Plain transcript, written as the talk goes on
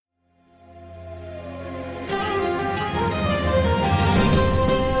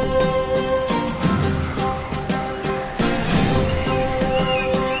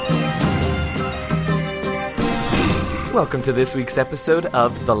welcome to this week's episode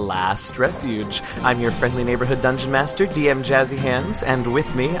of The Last Refuge. I'm your friendly neighborhood dungeon master, DM Jazzy Hands, and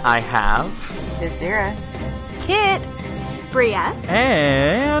with me I have... Zira, Kit, Bria,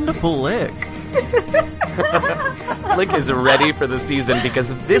 and Flick. Flick is ready for the season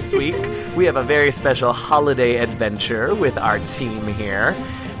because this week we have a very special holiday adventure with our team here.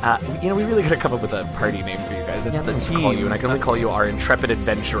 We really gotta come up with a party name for you guys. I have to call you, and I can only call you our intrepid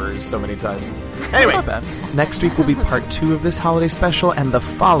adventurers so many times. Anyway, next week will be part 2 of this holiday special, and the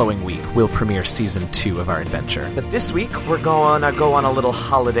following week we'll premiere season 2 of our adventure. But this week we're going to go on a little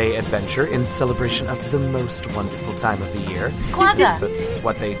holiday adventure in celebration of the most wonderful time of the year. Kwanzaa. That's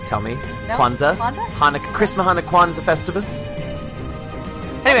what they tell me. No? Kwanzaa? Kwanzaa? Hanukkah, Christmas, Hanukkah, Kwanzaa Festivus.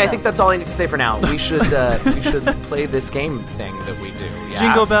 Anyway, I think that's all I need to say for now. We should play this game thing that we do. Yeah?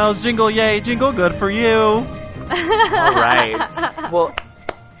 Jingle bells, jingle yay, jingle good for you. All right. Well,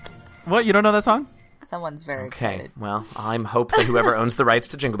 what? You don't know that song? Someone's very okay. excited. Well, I'm hope that whoever owns the rights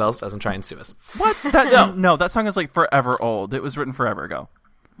to Jingle Bells doesn't try and sue us. What? No, that song is like forever old. It was written forever ago.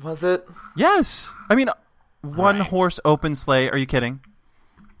 Was it? Yes. I mean, one right. horse open sleigh. Are you kidding?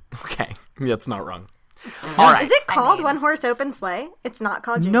 Okay, that's not wrong. All right. Is it called One Horse Open Sleigh? It's not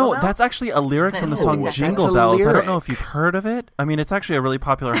called Jingle Bells? No, that's actually a lyric from the song exactly. Jingle That's a Bells. I lyric. don't know if you've heard of it. I mean, it's actually a really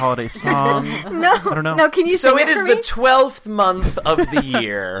popular holiday song. No, I don't know. No, can you So sing it is for the me? 12th month of the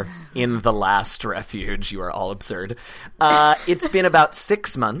year in The Last Refuge. You are all absurd. It's been about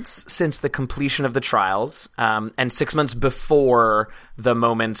 6 months since the completion of the trials, and 6 months before the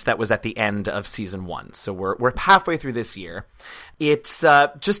moment that was at the end of season 1. So we're halfway through this year. It's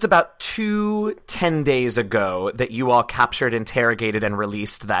just about 10 days ago that you all captured, interrogated, and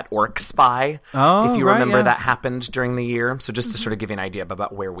released that orc spy. Oh, if you right, remember, yeah. that happened during the year. So just to sort of give you an idea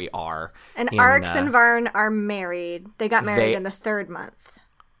about where we are. And in, Arx and Varn are married. They got married they- in the 3rd month.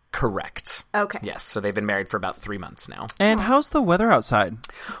 Correct. Okay. Yes, so they've been married for about 3 months now. And how's the weather outside?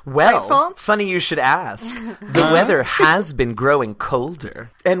 Well, Frightful. funny you should ask. The weather has been growing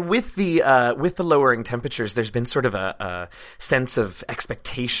colder, and with the lowering temperatures, there's been sort of a sense of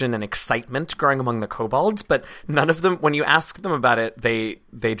expectation and excitement growing among the kobolds. But none of them, when you ask them about it,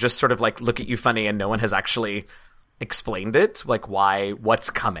 they just sort of like look at you funny, and no one has actually explained it, like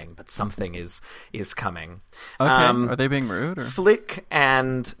what's coming. But something is coming. Okay. Are they being rude? Or? Flick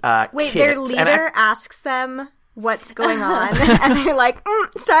and Wait, Kit, their and leader asks them what's going on, and they're like,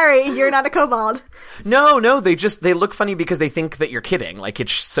 sorry, you're not a kobold. No, they look funny because they think that you're kidding. Like,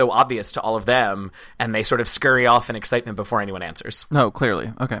 it's so obvious to all of them, and they sort of scurry off in excitement before anyone answers. No,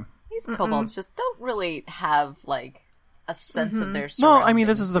 clearly. Okay. These kobolds just don't really have, like, a sense of their Well, surroundings. I mean,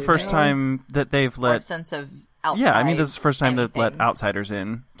 this is the first time that they've Or a let... sense of outside. Yeah, I mean, this is the first time they've let anything. outsiders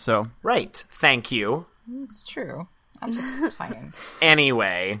in, so... Right. Thank you. It's true. I'm just saying.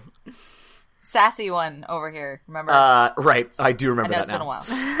 Anyway. Sassy one over here, remember? Right. I do I remember know that it's been a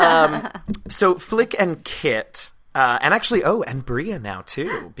now. while. So Flick and Kit... and actually, and Bria now,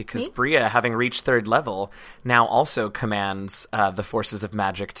 too, because Bria, having reached 3rd level, now also commands the forces of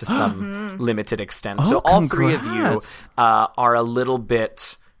magic to some limited extent. So all 3 of you congrats. are a little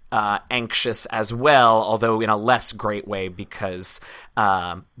bit anxious as well, although in a less great way, because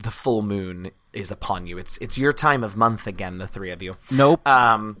the full moon is upon you. It's your time of month again, the 3 of you. Nope.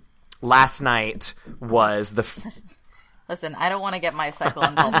 Last night was the... Listen, I don't want to get my cycle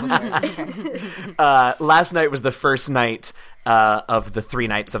involved with yours. last night was the first night of the 3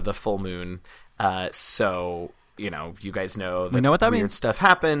 nights of the full moon. So you guys know that know what that weird means. stuff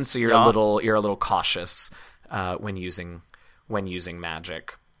happens. So you're Yeah. a little cautious when using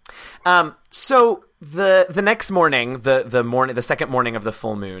magic. So the next morning, the second morning of the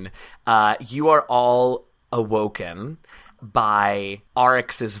full moon, you are all awoken by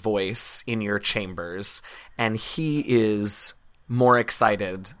Arx's voice in your chambers, and he is more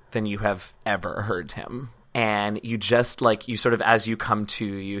excited than you have ever heard him. And you just, you sort of, as you come to,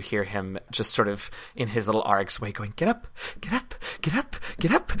 you hear him just sort of in his little Arx way going, get up, get up, get up,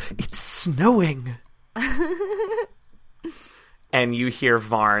 get up, it's snowing. And you hear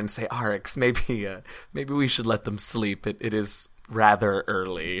Varn say, Arx, maybe we should let them sleep. It is rather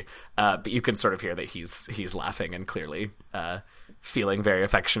early, but you can sort of hear that he's laughing and clearly feeling very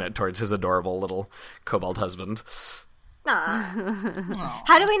affectionate towards his adorable little kobold husband. How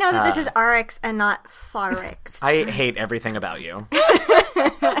do we know that this is Arx and not Farix? I hate everything about you.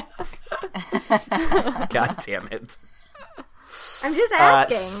 God damn it. I'm just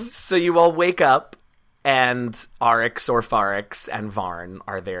asking. So you all wake up, and Arx or Farix and Varn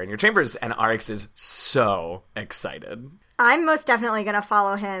are there in your chambers, and Arx is so excited. I'm most definitely going to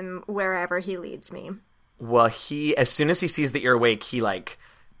follow him wherever he leads me. Well, as soon as he sees that you're awake, he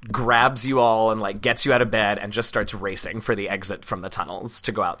grabs you all and like gets you out of bed and just starts racing for the exit from the tunnels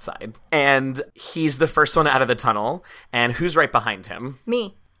to go outside. And he's the first one out of the tunnel. And who's right behind him?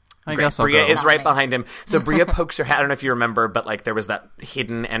 Me. I guess I'll Bria go. is right behind him. So Bria pokes her head. I don't know if you remember, but like there was that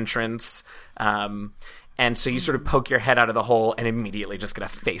hidden entrance. And so you sort of poke your head out of the hole and immediately just get a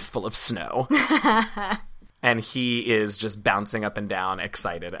face full of snow. And he is just bouncing up and down,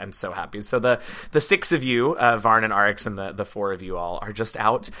 excited and so happy. So the six of you, Varn and Arix and the four of you all, are just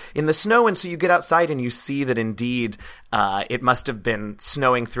out in the snow. And so you get outside and you see that indeed it must have been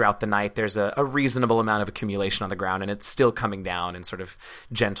snowing throughout the night. There's a reasonable amount of accumulation on the ground, and it's still coming down in sort of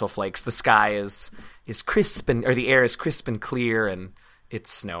gentle flakes. The sky is crisp, or the air is crisp and clear, and it's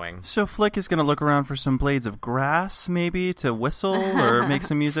snowing. So Flick is going to look around for some blades of grass, maybe, to whistle or make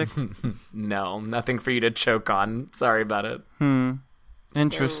some music? No, nothing for you to choke on. Sorry about it.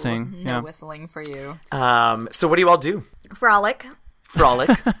 Interesting. No Yeah. whistling for you. So what do you all do? Frolic. Frolic.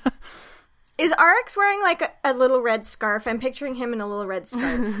 Is Arix wearing like a little red scarf? I'm picturing him in a little red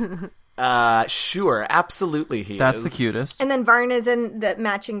scarf. Sure, absolutely he That's is. the cutest. And then Varn is in the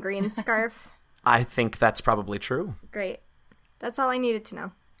matching green scarf. I think that's probably true. Great. That's all I needed to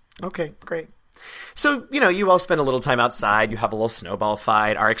know. Okay, great. So, you all spend a little time outside. You have a little snowball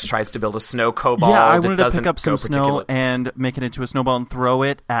fight. Arix tries to build a snow kobold. Yeah, I It wanted to doesn't pick up some go snow and make it into a snowball and throw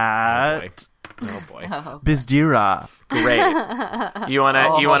it at Oh boy. Bizdira. Great. You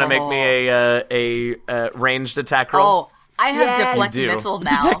wanna make me a ranged attack roll? Oh, I have Yes. deflect You do. missile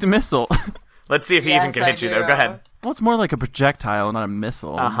now. Detect a missle. Let's see if he even Yes, can I hit you though. do. Go ahead. Well, it's more like a projectile, not a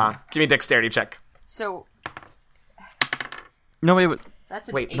missile. Give me a dexterity check. So No, wait. that's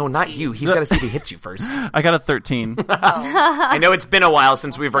an Wait, no, not 18. you. He's got to see if he hits you first. I got a 13. I know it's been a while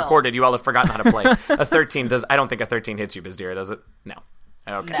since we've still. recorded. You all have forgotten how to play. A 13 does. I don't think a 13 hits you, Bizdira, does it? No.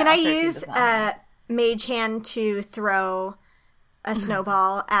 Okay. No, Can I 13 use does not. Mage Hand to throw a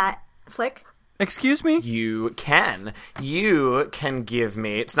snowball at Flick? Excuse me? You can. You can give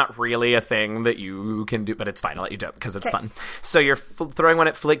me. It's not really a thing that you can do, but it's fine. I'll let you do it because it's fun. So you're throwing one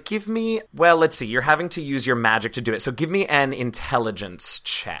at Flick. Give me. Well, let's see. You're having to use your magic to do it. So give me an intelligence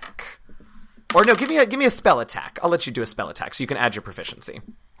check. Or no, give me a spell attack. I'll let you do a spell attack so you can add your proficiency.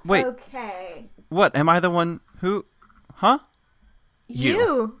 Wait, Okay. what? Am I the one who... Huh?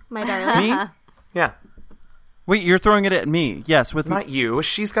 You, my darling. Me? Yeah. Wait, you're throwing it at me. Yes, with me. Not you.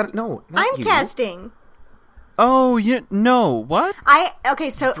 She's got no. Not I'm you. casting. Oh, no. What? Okay,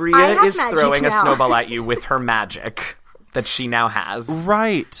 so I Bria have is magic throwing now. a snowball at you with her magic that she now has.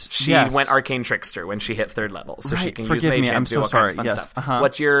 Right. She yes. went arcane trickster when she hit 3rd level, so she Right, can forgive use me, mage I'm hand to do so all kinds of sorry, fun yes, stuff.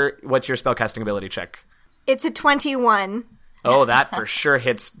 What's your spellcasting ability check? It's a 21. Oh, that for sure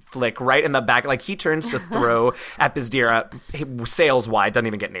hits Flick right in the back. Like, he turns to throw at Bizdira, he sails wide, doesn't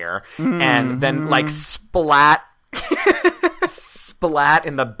even get near, and then, like, splat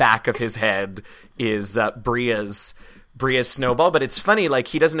in the back of his head is Bria's snowball. But it's funny, like,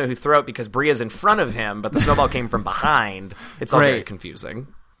 he doesn't know who threw it because Bria's in front of him, but the snowball came from behind. It's all very Right. confusing.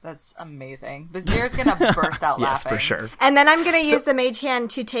 That's amazing. Bizdir's gonna burst out laughing. Yes, for sure. And then I'm going to use the Mage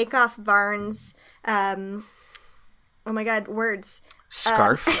Hand to take off Varn's, oh my god, words.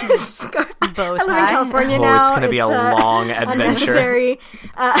 Scarf. Scarf. Bow I live in tie. California Oh, now. it's going to be a long adventure. Unnecessary.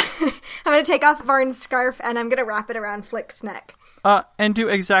 I'm going to take off Varn's scarf and I'm going to wrap it around Flick's neck. And do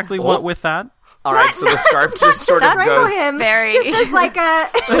exactly what with that? All right, so the scarf just sort of Strangle goes. him. Very- Just as like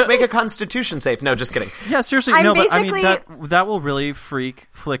a... Make a Constitution save. No, just kidding. Yeah, seriously, I'm no, but I mean basically- that will really freak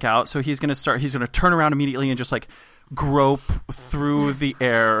Flick out. So he's gonna turn around immediately and just like grope through the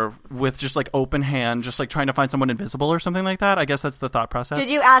air with just like open hand, just like trying to find someone invisible or something like that. I guess that's the thought process. Did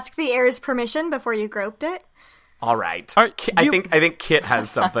you ask the air's permission before you groped it? All right. Are I you- think Kit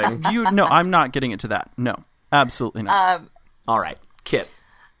has something. No, I'm not getting into that. No, absolutely not. All right, Kit.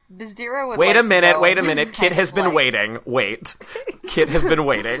 Bizdira would Wait like a to minute, go wait a and minute. just Kit kind has of, been like- waiting. Wait. Kit has been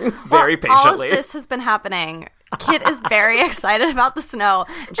waiting very All of patiently. this has been happening. Kit is very excited about the snow.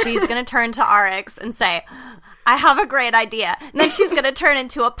 She's going to turn to Arix and say, I have a great idea. And then she's going to turn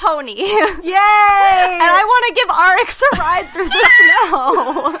into a pony. Yay! And I want to give Arix a ride through the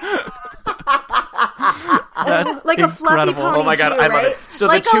snow. That's like a fluffy incredible. pony. Oh my god, too, I love right? it. So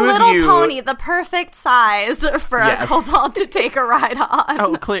Like the a two little of you pony, the perfect size for Yes. a kobold to take a ride on.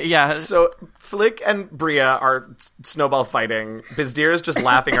 Oh, clear. Yeah. So Flick and Bria are snowball fighting. Bizdir is just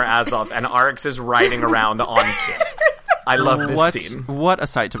laughing her ass off, and Arix is riding around on Kit. I love this what? scene. What a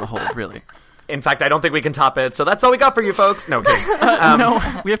sight to behold, really. In fact, I don't think we can top it, so that's all we got for you folks. No kidding. No,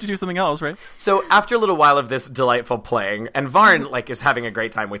 we have to do something else, right? So after a little while of this delightful playing, and Varn like is having a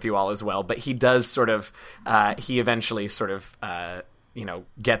great time with you all as well, but he does sort of he eventually sort of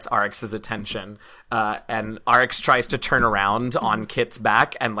gets Arx's attention, and Arx tries to turn around on Kit's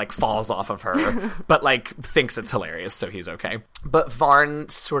back and like falls off of her, but like thinks it's hilarious, so he's okay. But Varn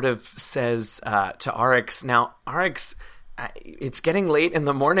sort of says to Arx, "Now, Arx, it's getting late in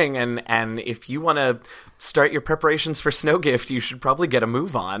the morning, and if you want to start your preparations for Snowgift, you should probably get a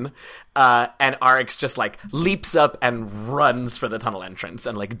move on." And Arx just like leaps up and runs for the tunnel entrance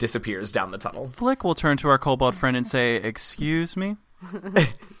and like disappears down the tunnel. Flick will turn to our kobold friend and say, "Excuse me?"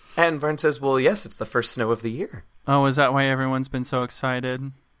 And Vern says, "Well, yes, it's the first snow of the year." Oh, is that why everyone's been so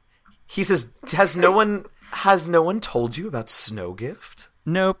excited? He says, Has no one told you about Snowgift?"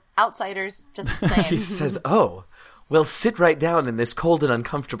 Nope. Outsiders, just He saying. says, "Oh, well, sit right down in this cold and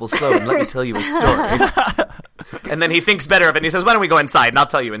uncomfortable snow and let me tell you a story." And then he thinks better of it and he says, "Why don't we go inside and I'll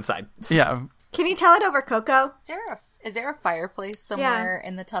tell you inside." Yeah. Can you tell it over Coco? Is there a fireplace somewhere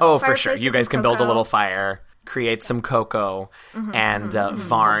in the tunnel? Oh, for sure. Fireplace You with guys some can build a cocoa. little fire, create some cocoa, and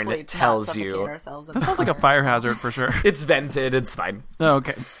Varn Hopefully not tells suffocate you. ourselves in That the sounds like a fire hazard for sure. It's vented, it's fine. Oh,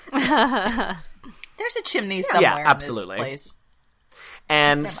 okay. There's a chimney somewhere absolutely. in this place.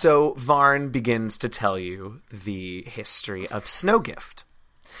 And so Varn begins to tell you the history of Snowgift.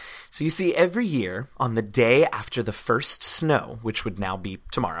 So you see, every year, on the day after the first snow, which would now be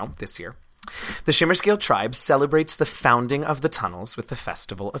tomorrow, this year, the Shimmerscale tribe celebrates the founding of the tunnels with the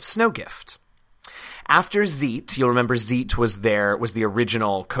Festival of Snowgift. After Zeet, you'll remember Zeet was the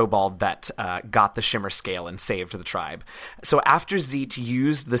original kobold that got the Shimmer Scale and saved the tribe. So after Zeet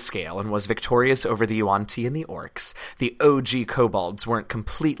used the scale and was victorious over the Yuan-Ti and the Orcs, the OG kobolds weren't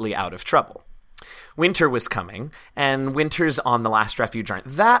completely out of trouble. Winter was coming, and winters on the Last Refuge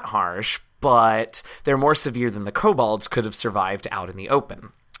aren't that harsh, but they're more severe than the kobolds could have survived out in the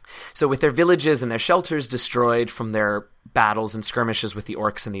open. So with their villages and their shelters destroyed from their battles and skirmishes with the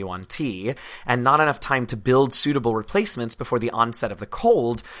Orcs and the Yuan-Ti, and not enough time to build suitable replacements before the onset of the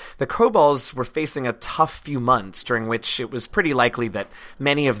cold, the kobolds were facing a tough few months during which it was pretty likely that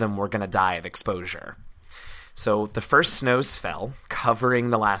many of them were going to die of exposure. So the first snows fell, covering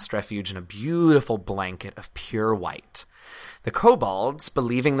the Last Refuge in a beautiful blanket of pure white. The kobolds,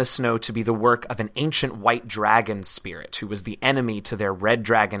 believing the snow to be the work of an ancient white dragon spirit who was the enemy to their red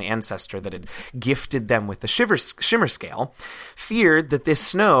dragon ancestor that had gifted them with the Shimmer Scale, feared that this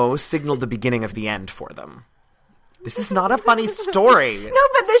snow signaled the beginning of the end for them. This is not a funny story. No,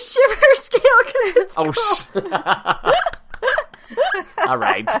 but the Shimmer Scale, because it's All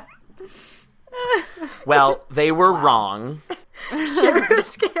right. Well, they were wrong. Shimmer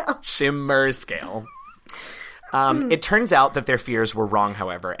Scale. Shimmer Scale. It turns out that their fears were wrong,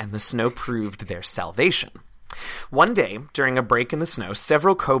 however, and the snow proved their salvation. One day, during a break in the snow,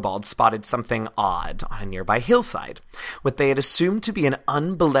 several kobolds spotted something odd on a nearby hillside. What they had assumed to be an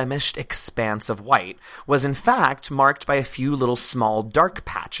unblemished expanse of white was in fact marked by a few little small dark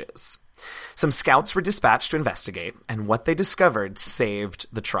patches. Some scouts were dispatched to investigate, and what they discovered saved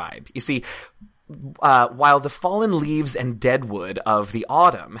the tribe. You see, while the fallen leaves and dead wood of the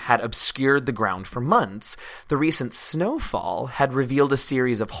autumn had obscured the ground for months, the recent snowfall had revealed a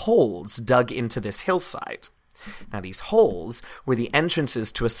series of holes dug into this hillside. Now, these holes were the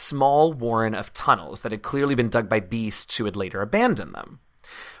entrances to a small warren of tunnels that had clearly been dug by beasts who had later abandoned them.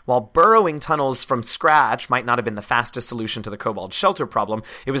 While burrowing tunnels from scratch might not have been the fastest solution to the kobold shelter problem,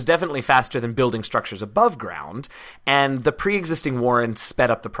 it was definitely faster than building structures above ground, and the pre-existing warren sped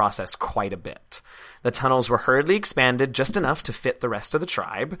up the process quite a bit. The tunnels were hurriedly expanded just enough to fit the rest of the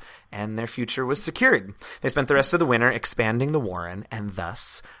tribe, and their future was secured. They spent the rest of the winter expanding the warren, and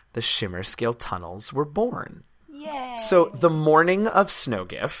thus the Shimmer Scale tunnels were born. Yay! So the morning of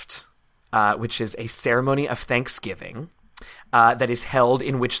Snowgift, which is a ceremony of Thanksgiving, that is held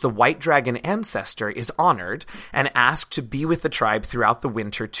in which the White Dragon ancestor is honored and asked to be with the tribe throughout the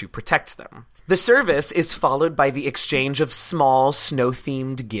winter to protect them. The service is followed by the exchange of small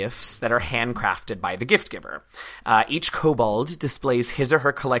snow-themed gifts that are handcrafted by the gift giver. Each kobold displays his or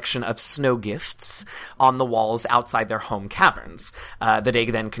her collection of snow gifts on the walls outside their home caverns. The day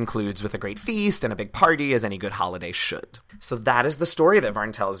then concludes with a great feast and a big party, as any good holiday should. So that is the story that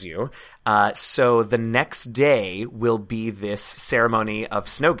Varn tells you. So the next day will be this ceremony of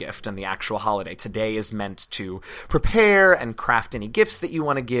Snowgift and the actual holiday. Today is meant to prepare and craft any gifts that you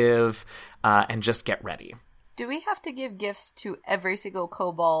want to give, and just get ready. Do we have to give gifts to every single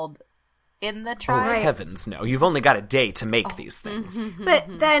kobold in the Oh, tribe? heavens, no. You've only got a day to make these things. But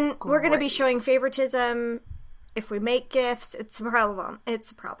then we're going to be Great. showing favoritism. If we make gifts, it's a problem.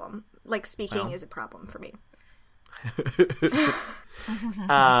 It's a problem. Like, speaking is a problem for me.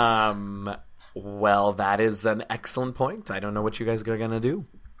 Well, that is an excellent point. I don't know what you guys are going to do.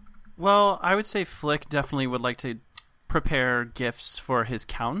 Well, I would say Flick definitely would like to prepare gifts for his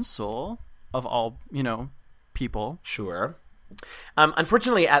council of all, people. Sure.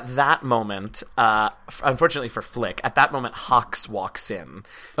 Unfortunately, at that moment, unfortunately for Flick, at that moment, Hawks walks in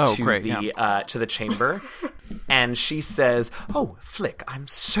to the chamber, and she says, "Oh, Flick, I'm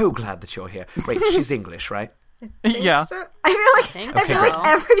so glad that you're here." Wait, she's English, right? Yeah. So, I feel like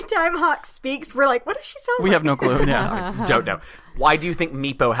every time Hawk speaks, we're like, what does she sound like? We have no clue. Yeah. Don't know. Why do you think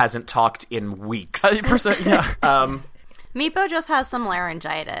Meepo hasn't talked in weeks? Yeah. Meepo just has some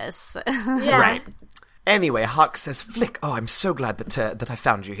laryngitis. Yeah. Right. Anyway, Hawk says, "Flick, oh, I'm so glad that I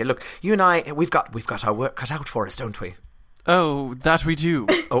found you here. Look, you and I, we've got our work cut out for us, don't we?" Oh, that we do.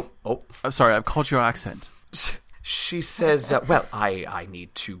 Oh. Sorry, I've called your accent. She says, "Well, I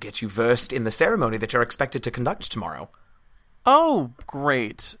need to get you versed in the ceremony that you're expected to conduct tomorrow." Oh,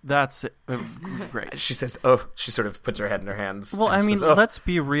 great. That's great. She says, "Oh," she sort of puts her head in her hands. Well, I mean, says, "Oh." let's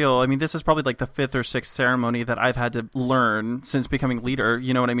be real. I mean, this is probably like the 5th or 6th ceremony that I've had to learn since becoming leader.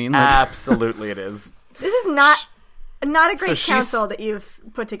 You know what I mean? Like, Absolutely it is. This is not a great So council that you've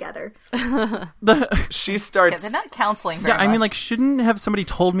put together. She Yeah, starts... they're not counseling very much. I mean, like, shouldn't have somebody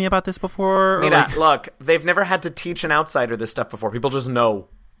told me about this before? Or, Mina, like, look, they've never had to teach an outsider this stuff before. People just know.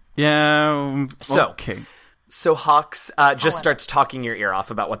 yeah. So- okay. So Hawks just starts talking your ear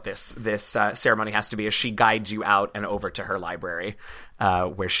off about what this ceremony has to be as she guides you out and over to her library,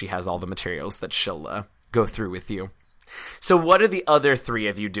 where she has all the materials that she'll go through with you. So what are the other three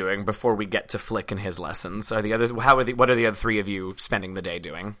of you doing before we get to Flick and his lessons? What are the other three of you spending the day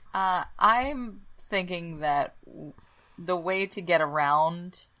doing? I'm thinking that the way to get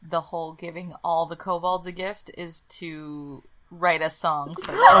around the whole giving all the kobolds a gift is to write a song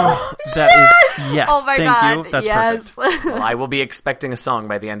for them. That is yes. Oh my Thank god! you. That's yes. perfect. Well, I will be expecting a song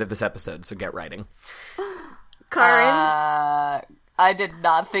by the end of this episode, so get writing. Karin? I did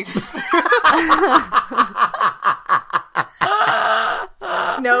not think this.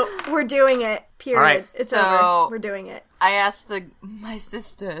 No, we're doing it. Period. All right. It's So- over. We're doing it. I asked my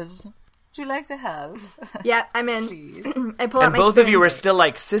sisters, "Would you like to help?" Yeah, I'm in. Please. I pull out And my both of you are spoons. still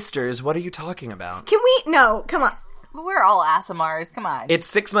like, sisters, what are you talking about? Can we? No, come on. We're all ASMRs. Come on. It's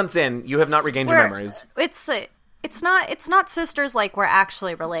 6 months in. You have not regained your memories. It's not sisters like we're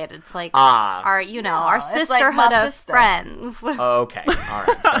actually related. It's like Ah. our our it's like sisterhood my of sister. friends. Okay. All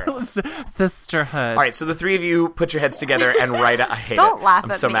right. Fair enough. Sisterhood. All right, so the three of you put your heads together and write I hate Don't it. laugh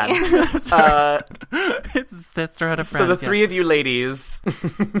I'm at so me. mad. It's sisterhood of friends. So the three of you ladies,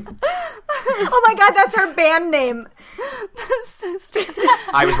 Oh my god, that's our band name.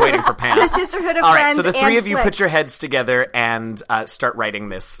 I was waiting for Pam. The Sisterhood of All right, Friends. so the three and of you Flick. put your heads together and start writing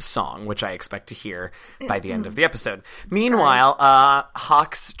this song, which I expect to hear by the end of the episode. Meanwhile,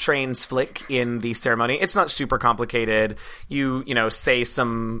 Hawks trains Flick in the ceremony. It's not super complicated. You say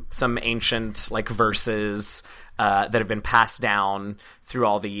some ancient like verses that have been passed down through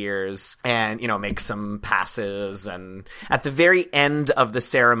all the years, and make some passes. And at the very end of the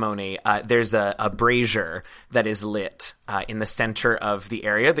ceremony, there's a brazier that is lit in the center of the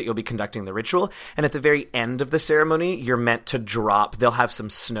area that you'll be conducting the ritual. And at the very end of the ceremony, you're meant to drop. They'll have some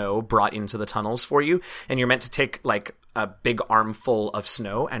snow brought into the tunnels for you, and you're meant to take like a big armful of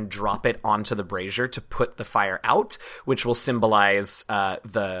snow and drop it onto the brazier to put the fire out, which will symbolize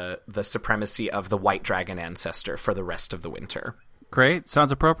the supremacy of the white dragon ancestor for the rest of the winter. Great.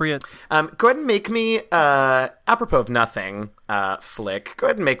 Sounds appropriate. Go ahead and make me, apropos of nothing, Flick, go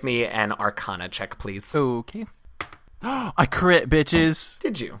ahead and make me an Arcana check, please. Okay. I crit, bitches.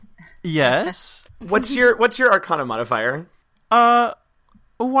 Did you? Yes. What's your Arcana modifier?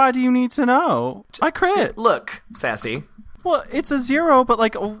 Why do you need to know? I crit. Look, Sassy. Well, it's a 0, but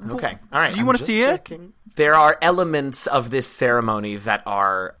like... Okay, all right. Do you want to I'm see just it? checking. There are elements of this ceremony that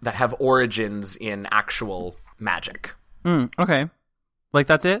have origins in actual magic. Okay. Like,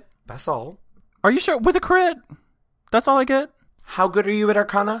 that's it? That's all. Are you sure? With a crit? That's all I get? How good are you at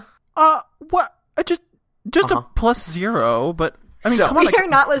Arcana? What? Just a +0, but... I mean, So- come on. We are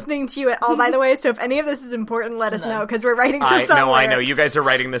not listening to you at all, by the way, so if any of this is important, let us know, because we're writing some song I know. lyrics. You guys are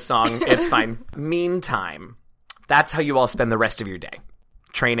writing this song. It's fine. Meantime, that's how you all spend the rest of your day.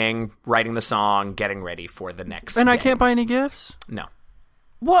 Training, writing the song, getting ready for the next And day. I can't buy any gifts? No.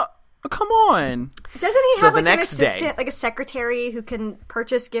 What? Come on. Doesn't he So have the like an next day- assistant, like a secretary who can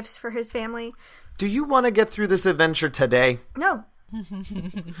purchase gifts for his family? Do you want to get through this adventure today? No.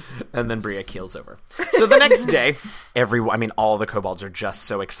 And then Bria keels over. So the next day, all the kobolds are just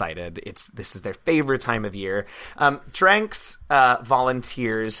so excited. This is their favorite time of year. Tranks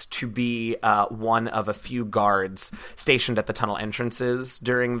volunteers to be one of a few guards stationed at the tunnel entrances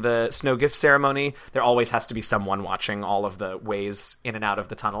during the snow gift ceremony. There always has to be someone watching all of the ways in and out of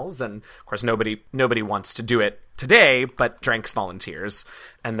the tunnels, and of course nobody wants to do it today, but Drank's volunteers,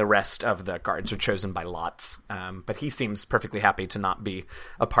 and the rest of the guards are chosen by lots. But he seems perfectly happy to not be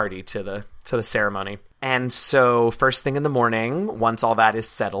a party to the ceremony. And so first thing in the morning, once all that is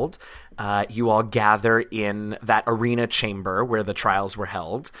settled, you all gather in that arena chamber where the trials were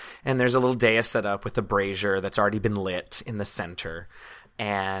held. And there's a little dais set up with a brazier that's already been lit in the center.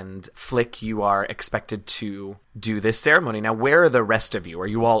 And Flick, you are expected to do this ceremony. Now, where are the rest of you? Are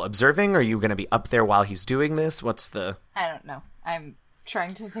you all observing? Are you going to be up there while he's doing this? What's the... I don't know. I'm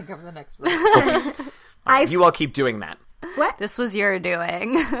trying to think of the next room. You all keep doing that. What? This was your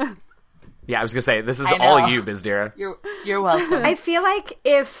doing. Yeah, I was going to say, this is I know. all you, Bizdira. You're welcome. I feel like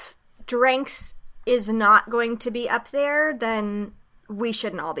if Dranks is not going to be up there, then we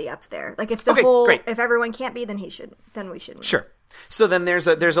shouldn't all be up there. Like if if everyone can't be, then we shouldn't. Sure. So then there's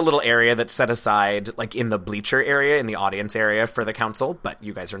a little area that's set aside, like in the bleacher area, in the audience area for the council, but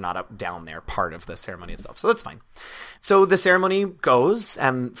you guys are not up down there, part of the ceremony itself, so that's fine. So the ceremony goes,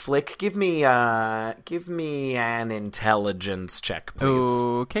 and Flick, give me an intelligence check, please.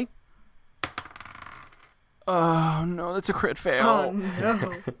 Okay. Oh no, that's a crit fail. Oh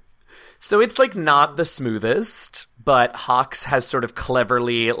no. So it's like not the smoothest, but Hawks has sort of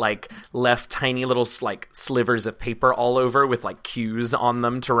cleverly like left tiny little like slivers of paper all over with like cues on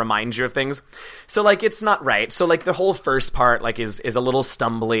them to remind you of things. So like it's not right. So like the whole first part like is a little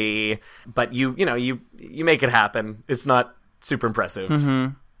stumbly, but you make it happen. It's not super impressive.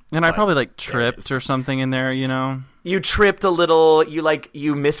 Mm-hmm. And I probably like tripped or something in there, You tripped a little.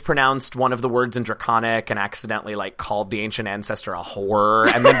 You mispronounced one of the words in Draconic and accidentally like called the ancient ancestor a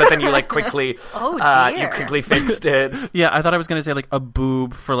whore, but then you like quickly you quickly fixed it. Yeah, I thought I was going to say like a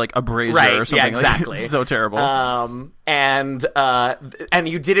boob for like a brazier or something. Yeah, exactly. Like, it's so terrible. And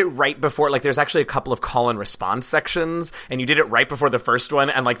you did it right before. Like, there's actually a couple of call and response sections, and you did it right before the first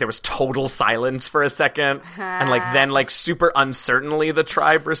one, and like there was total silence for a second, and like then like super uncertainly the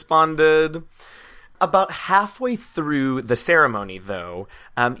tribe responded. About halfway through the ceremony, though,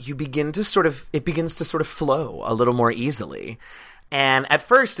 it begins to sort of flow a little more easily. And at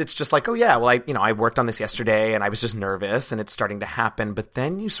first, it's just like, oh yeah, well, I worked on this yesterday, and I was just nervous, and it's starting to happen. But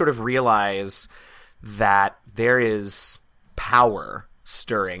then you sort of realize that there is power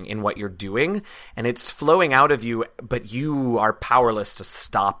stirring in what you're doing, and it's flowing out of you, but you are powerless to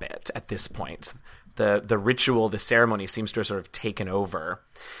stop it at this point. The ritual, the ceremony seems to have sort of taken over.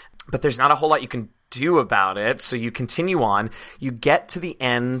 But there's not a whole lot you can do about it, so you continue on. You get to the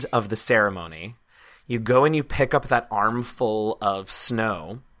end of the ceremony. You go and you pick up that armful of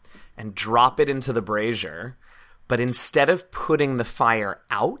snow and drop it into the brazier, but instead of putting the fire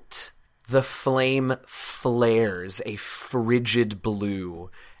out, the flame flares a frigid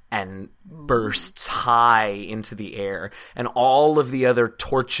blue and bursts high into the air, and all of the other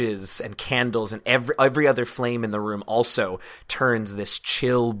torches and candles and every other flame in the room also turns this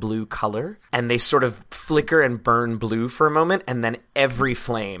chill blue color, and they sort of flicker and burn blue for a moment, and then every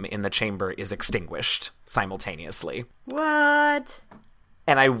flame in the chamber is extinguished simultaneously. What?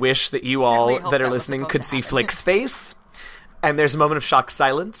 And I wish that you all that are listening could see Flick's face, and there's a moment of shocked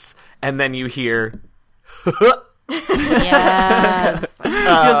silence, and then you hear Yes.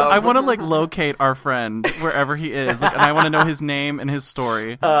 Because I want to like locate our friend wherever he is, and I want to know his name and his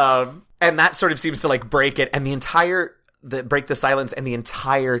story. And that sort of seems to like break it, and break the silence, and the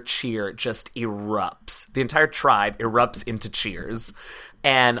entire cheer just erupts. The entire tribe erupts into cheers.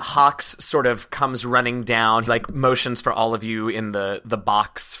 And Hawks sort of comes running down, like motions for all of you in the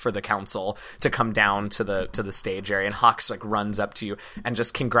box for the council to come down to the stage area. And Hawks like runs up to you and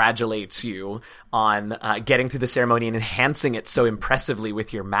just congratulates you on getting through the ceremony and enhancing it so impressively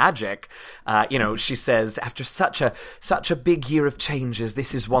with your magic. She says, after such a big year of changes,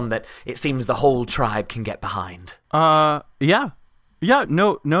 this is one that it seems the whole tribe can get behind. Yeah,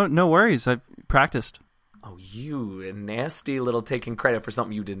 no worries. I've practiced. Oh, you nasty little taking credit for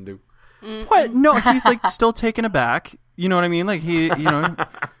something you didn't do. What? No, he's like still taken aback. You know what I mean? Like he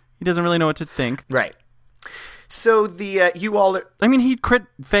doesn't really know what to think. Right. So you all are... I mean, he crit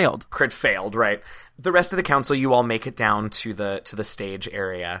failed. Crit failed, right. The rest of the council, you all make it down to the stage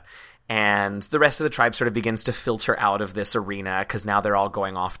area, and the rest of the tribe sort of begins to filter out of this arena, because now they're all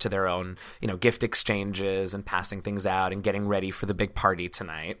going off to their own, gift exchanges and passing things out and getting ready for the big party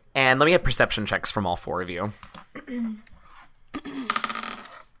tonight. And let me get perception checks from all four of you.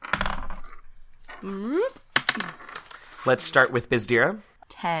 Let's start with Bizdira.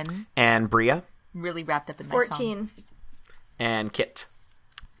 10. And Bria. Really wrapped up in my 14. song. And Kit.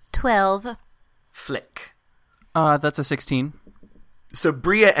 12. Flick. That's a 16. So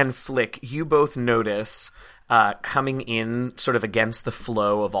Bria and Flick, you both notice coming in sort of against the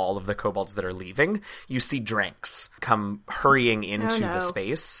flow of all of the kobolds that are leaving, you see Dranks come hurrying into the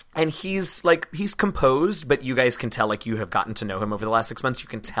space. And he's composed, but you guys can tell, like, you have gotten to know him over the last 6 months. You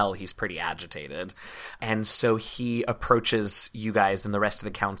can tell he's pretty agitated. And so he approaches you guys and the rest of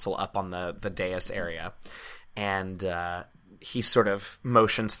the council up on the dais area. And he sort of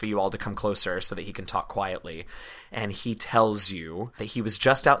motions for you all to come closer so that he can talk quietly. And he tells you that he was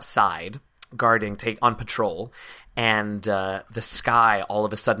just outside guarding, on patrol, and the sky all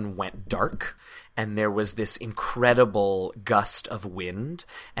of a sudden went dark, and there was this incredible gust of wind,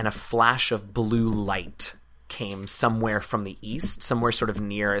 and a flash of blue light came somewhere from the east, somewhere sort of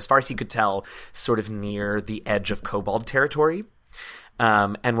near, as far as he could tell, sort of near the edge of kobold territory.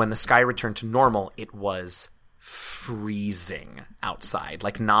 And when the sky returned to normal, it was freezing outside.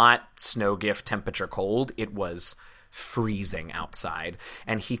 Like, not snow gift temperature cold, it was freezing outside.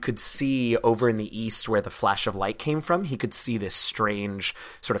 And he could see over in the east where the flash of light came from, he could see this strange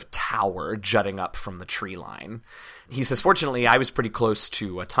sort of tower jutting up from the tree line. He says, fortunately, I was pretty close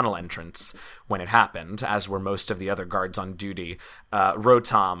to a tunnel entrance when it happened, as were most of the other guards on duty.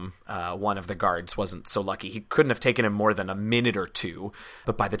 Rotom, one of the guards, wasn't so lucky. He couldn't have taken him more than a minute or two,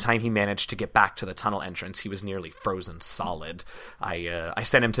 but by the time he managed to get back to the tunnel entrance, he was nearly frozen solid. I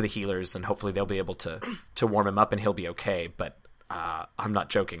sent him to the healers, and hopefully they'll be able to warm him up and he'll be okay, but I'm not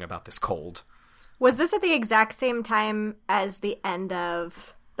joking about this cold. Was this at the exact same time as the end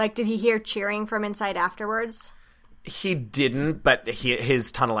of... Like, did he hear cheering from inside afterwards? He didn't, but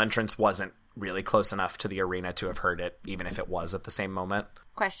his tunnel entrance wasn't really close enough to the arena to have heard it, even if it was at the same moment.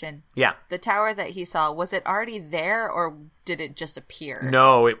 Question. Yeah. The tower that he saw, was it already there, or did it just appear?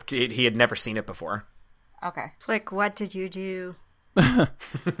 No, he had never seen it before. Okay. Like, what did you do?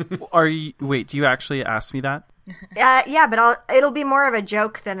 Wait, do you actually ask me that? Yeah, but it'll be more of a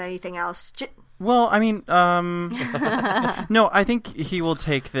joke than anything else. Well, I mean, no, I think he will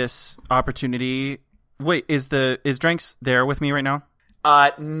take this opportunity. Wait, is Dranks there with me right now?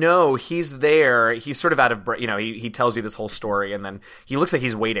 No, he's there. He's sort of out of breath. You know, he tells you this whole story, and then he looks like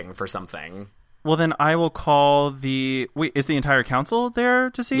he's waiting for something. Well, then I will call Wait, is the entire council there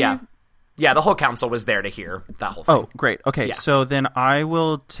to see? Yeah, the whole council was there to hear that whole thing. Oh, great. Okay, yeah. So then I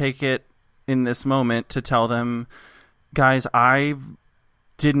will take it in this moment to tell them, guys, I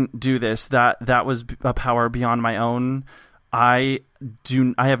didn't do this. That was a power beyond my own. I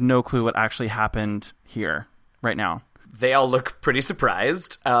have no clue what actually happened here right now. They all look pretty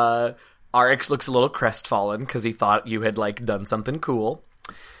surprised. RX looks a little crestfallen because he thought you had done something cool.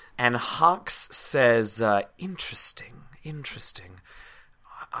 And Hawks says, interesting.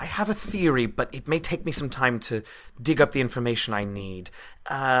 I have a theory, but it may take me some time to dig up the information I need.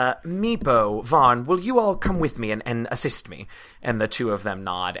 Meepo, Vaughn, will you all come with me and assist me? And the two of them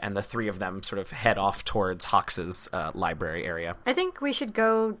nod, and the three of them sort of head off towards Hawks's library area. I think we should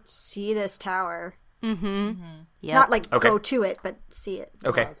go see this tower. Mm-hmm. Yep. Not go to it, but see it.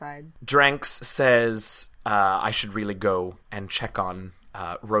 Okay. Dranks says, I should really go and check on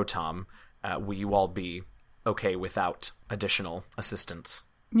Rotom. Will you all be okay without additional assistance?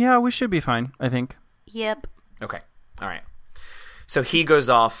 Yeah, we should be fine, I think. Yep. Okay. All right. So he goes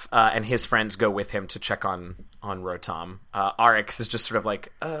off, and his friends go with him to check on Rotom. RX is just sort of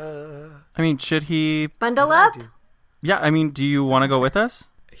like, I mean, should he... Bundle up? Yeah, I mean, do you want to go with us?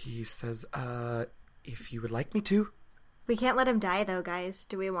 He says, if you would like me to. We can't let him die, though, guys.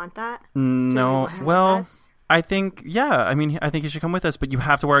 Do we want that? No. Well, I think, I think you should come with us, but you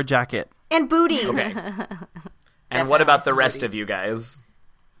have to wear a jacket. And booties. Okay. And what about the rest of you guys?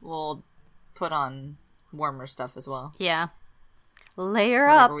 We'll put on warmer stuff as well. Yeah. Layer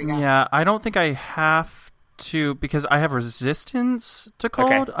up. Yeah, I don't think I have to, because I have resistance to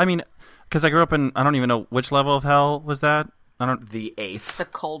cold. Okay. I mean, because I grew up in, I don't even know which level of hell was that. The 8th. The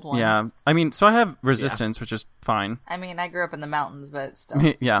cold one. Yeah. I mean, so I have resistance, which is fine. I mean, I grew up in the mountains, but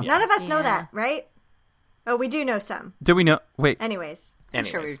still. Yeah. None of us know that, right? Oh, we do know some. Do we know? Wait. Anyways. I'm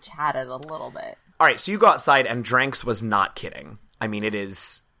sure we've chatted a little bit. All right, so you go outside, and Dranks was not kidding. I mean, it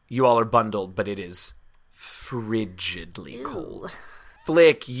is... You all are bundled, but it is frigidly cold.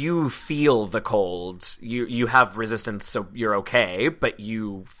 Flick, you feel the cold. You have resistance, so you're okay, but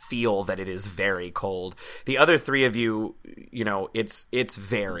you feel that it is very cold. The other three of you, it's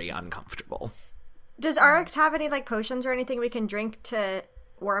very uncomfortable. Does RX have any potions or anything we can drink to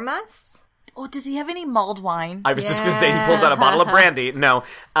warm us? Oh, does he have any mulled wine? I was just going to say he pulls out a bottle of brandy. No.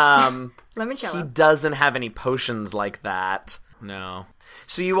 Limoncello. He doesn't have any potions like that. No.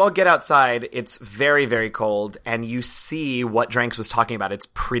 So you all get outside. It's very, very cold, and you see what Dranks was talking about. It's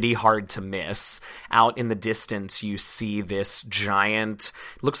pretty hard to miss. Out in the distance, you see this giant,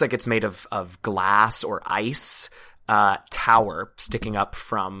 looks like it's made of glass or ice, tower sticking up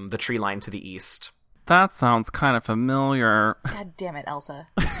from the tree line to the east. That sounds kind of familiar. God damn it, Elsa.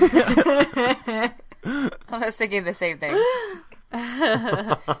 Sometimes thinking the same thing.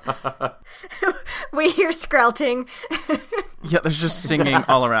 We hear Skrelting. Yeah, there's just singing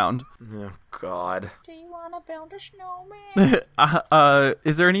all around. Oh, God. Do you want to build a snowman?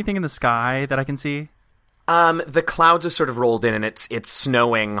 Is there anything in the sky that I can see? The clouds have sort of rolled in, and it's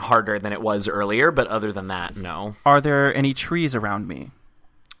snowing harder than it was earlier, but other than that, no. Are there any trees around me?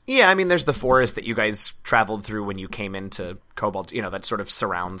 Yeah, I mean, there's the forest that you guys traveled through when you came into Cobalt, that sort of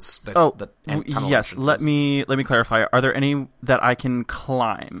surrounds the tunnel yes, entrances. let me clarify. Are there any that I can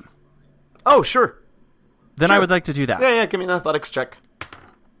climb? Oh, sure. Then Sure. I would like to do that. Yeah, give me an athletics check.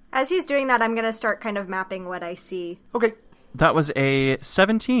 As he's doing that, I'm going to start kind of mapping what I see. Okay. That was a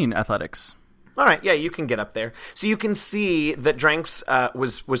 17 athletics. All right, yeah, you can get up there. So you can see that Dranks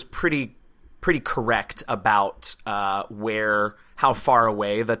was pretty correct about how far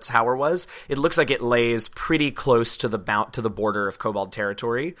away the tower was. It looks like it lays pretty close to the border of Kobold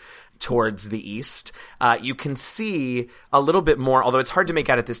territory, towards the east. You can see a little bit more, although it's hard to make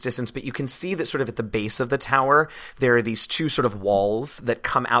out at this distance, but you can see that sort of at the base of the tower, there are these two sort of walls that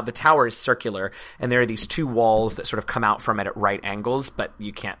come out. The tower is circular, and there are these two walls that sort of come out from it at right angles, but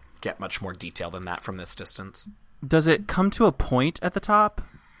you can't get much more detail than that from this distance. Does it come to a point at the top?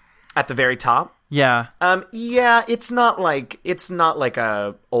 At the very top? Yeah. Yeah, it's not like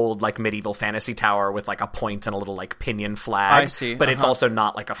a old like medieval fantasy tower with like a point and a little like pinion flag. I see. But it's also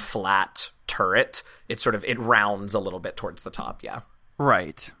not like a flat turret. It rounds a little bit towards the top, yeah.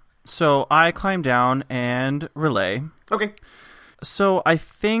 Right. So I climb down and relay. Okay. So I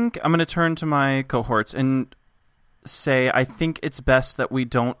think I'm going to turn to my cohorts and say I think it's best that we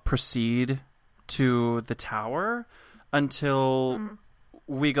don't proceed to the tower until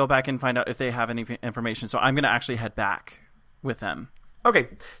we go back and find out if they have any information. So I'm going to actually head back with them. Okay.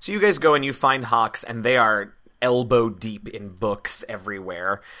 So you guys go and you find Hawks, and they are elbow deep in books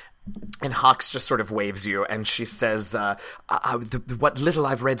everywhere. And Hawks just sort of waves you, and she says, "What little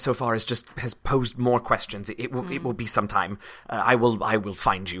I've read so far has posed more questions. It will be some time. I will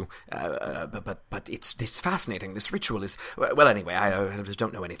find you. But it's fascinating. This ritual is well. Anyway, I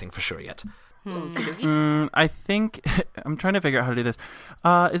don't know anything for sure yet." I think I'm trying to figure out how to do this.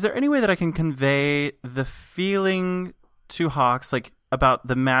 Is there any way that I can convey the feeling to Hawks, like about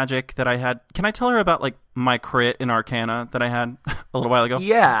the magic that I had? Can I tell her about like my crit in Arcana that I had a little while ago?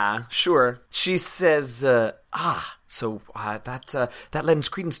 Yeah, sure. She says, that lends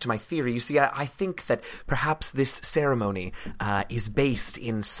credence to my theory. You see, I think that perhaps this ceremony is based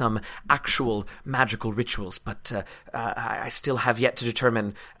in some actual magical rituals, but I still have yet to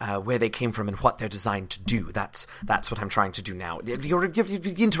determine where they came from and what they're designed to do. That's what I'm trying to do now. You're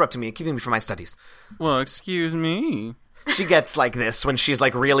interrupting me, keeping me from my studies. Well, excuse me. She gets like this when she's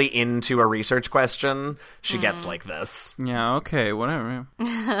like really into a research question. She gets like this. Yeah, okay, whatever.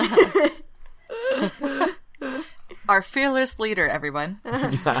 Our fearless leader, everyone.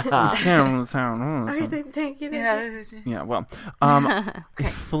 Thank you. Yeah, well,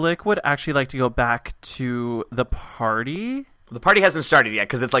 Flick would actually like to go back to the party. The party hasn't started yet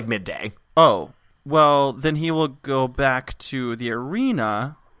because it's like midday. Oh, well, then he will go back to the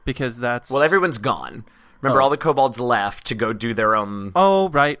arena because that's... Well, everyone's gone. Remember, all the kobolds left to go do their own... Oh,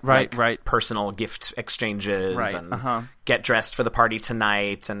 right. Personal gift exchanges Right, and get dressed for the party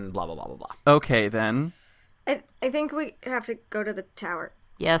tonight and blah, blah, blah, blah, blah. Okay, then. I think we have to go to the tower.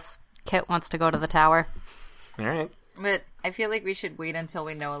 Yes, Kit wants to go to the tower. All right. But I feel like we should wait until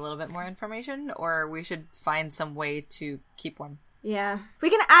we know a little bit more information, or we should find some way to keep warm. Yeah.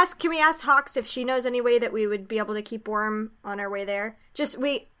 Can we ask Hawks if she knows any way that we would be able to keep warm on our way there?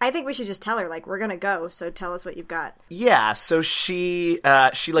 I think we should just tell her, like, we're gonna go, so tell us what you've got. Yeah, so she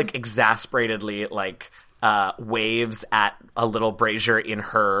like exasperatedly like waves at a little brazier in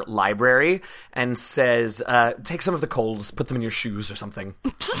her library and says, take some of the coals, put them in your shoes or something.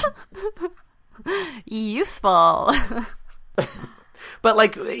 Useful. But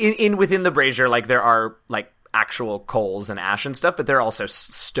like within the brazier, like there are like actual coals and ash and stuff, but there are also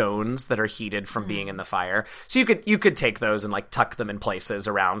stones that are heated from being in the fire. So you could take those and like tuck them in places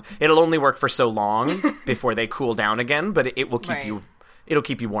around. It'll only work for so long before they cool down again, but it will keep it'll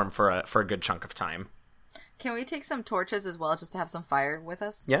keep you warm for a good chunk of time. Can we take some torches as well, just to have some fire with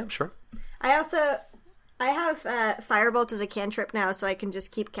us? Yeah, sure. I have Firebolt as a cantrip now, so I can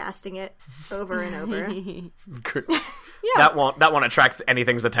just keep casting it over and over. That won't attract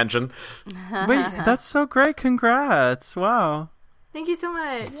anything's attention. Wait, that's so great. Congrats. Wow. Thank you so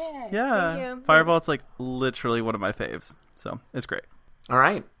much. Yeah. Thank you. Fireball's like literally one of my faves. So it's great. All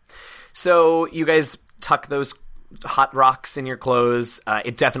right. So you guys tuck those hot rocks in your clothes.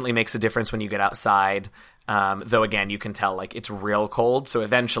 It definitely makes a difference when you get outside. Though again, you can tell like it's real cold. So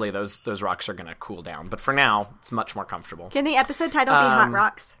eventually those rocks are going to cool down. But for now, it's much more comfortable. Can the episode title be Hot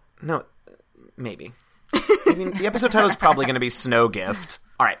Rocks? No, maybe. I mean, the episode title is probably going to be Snow Gift.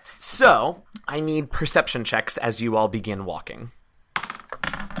 All right. So I need perception checks as you all begin walking.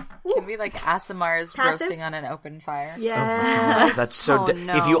 Can we like Asimar's Passive? roasting on an open fire? Yeah. That's so.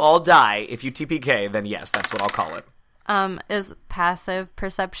 no. If you all die, if you TPK, then yes, that's what I'll call it. Is passive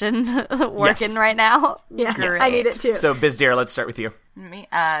perception working Yes. right now? Yeah. Great. I need it too. So Bizdeer, let's start with you. Me,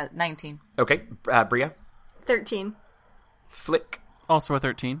 19. Okay, Bria, 13. Flick, Also a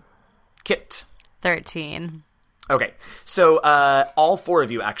 13. Kit. 13. Okay, so all four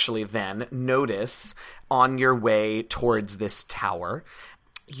of you actually then notice on your way towards this tower,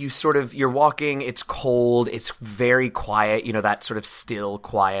 you're walking, it's cold, it's very quiet, that sort of still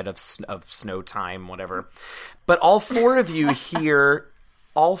quiet of snow time, whatever. But all four of you hear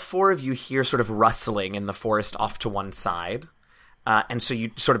sort of rustling in the forest off to one side. And so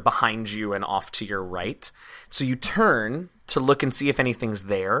you sort of behind you and off to your right. So you turn to look and see if anything's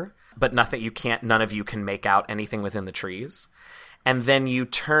there, but none of you can make out anything within the trees. And then you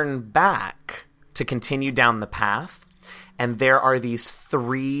turn back to continue down the path, and there are these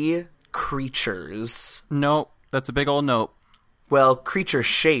 3 creatures. Nope. That's a big old nope. Well,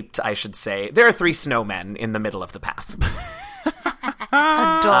 creature-shaped, I should say. There are 3 snowmen in the middle of the path.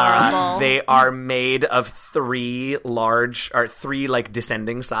 Adorable. They are made of 3 like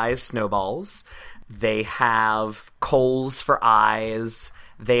descending size snowballs. They have coals for eyes.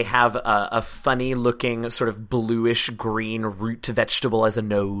 They have a funny looking sort of bluish green root vegetable as a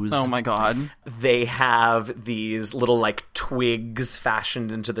nose. Oh my god. They have these little like twigs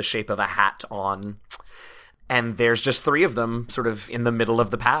fashioned into the shape of a hat on. And there's just 3 of them sort of in the middle of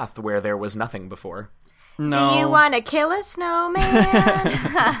the path where there was nothing before. No. Do you want to kill a snowman?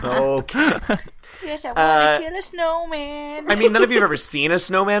 Okay. Yes, I want to kill a snowman. I mean, none of you have ever seen a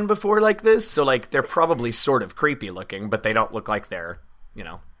snowman before like this, so like they're probably sort of creepy looking, but they don't look like they're,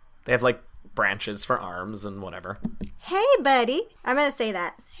 they have like branches for arms and whatever. Hey, buddy. I'm going to say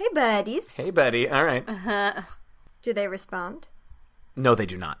that. Hey, buddies. Hey, buddy. All right. Do they respond? No, they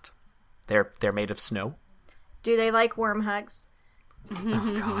do not. They're made of snow. Do they like warm hugs?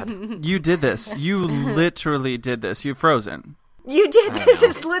 Oh God. You did this. You literally did this. You've frozen. You did this.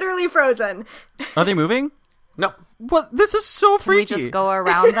 It's literally frozen. Are they moving? No. What? This is so Can freaky. we just go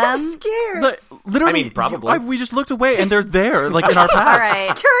around I'm them? scared. Literally, I mean, probably. we just looked away and they're there, like in our path. All right.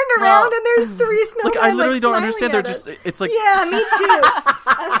 Turned around and there's 3 snowmen. Like I literally don't smiling understand. They're at just. us. It's like. Yeah, me too.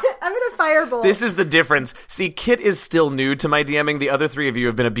 I'm gonna firebolt. This is the difference. See, Kit is still new to my DMing. The other 3 of you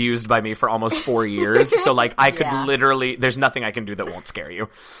have been abused by me for almost 4 years. So, like, I could literally... There's nothing I can do that won't scare you.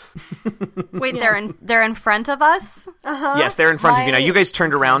 Wait, they're in front of us? Yes, they're in front of you now. You guys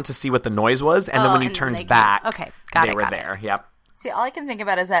turned around to see what the noise was, and then when you and turned they came- back, okay, got they it, were got it. there. Yep. See, all I can think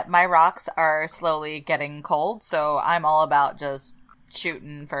about is that my rocks are slowly getting cold, so I'm all about just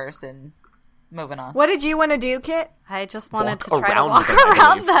shooting first and moving on. What did you want to do, Kit? I just wanted Walk to try to around walk them, I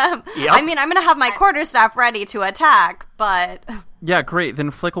around believe. them. Yep. I mean, I'm going to have my quarterstaff ready to attack, but... Yeah, great.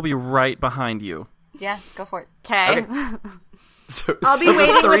 Then Flick will be right behind you. Yeah, go for it. Okay. So, I'll be so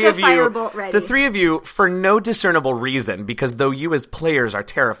waiting the 3 with of a you, firebolt ready. the 3 of you, for no discernible reason, because though you as players are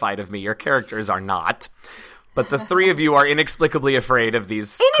terrified of me, your characters are not. But the 3 of you are inexplicably afraid of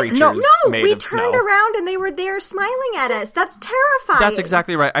these creatures made we of turned snow. around and they were there smiling at us. That's terrifying. That's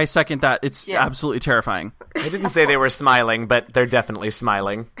exactly right. I second that. It's Yeah. absolutely terrifying. I didn't say they were smiling, but they're definitely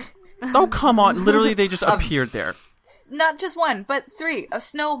smiling. Oh, come on. Literally, they just appeared there. Not just 1, but 3 of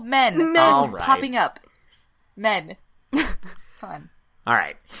snowmen. Men. All right. Popping up. Men. Come on. All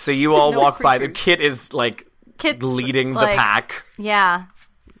right. So you all no walk by. The creatures. Kit is, like, Kit's, leading the like- pack. Yeah.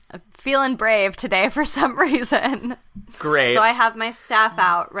 I'm feeling brave today for some reason. Great. So I have my staff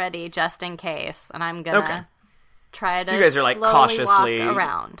out ready just in case, and I'm going to Okay. try to So you guys are, like, slowly cautiously- walk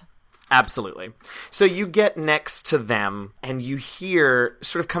around. Absolutely. So you get next to them, and you hear,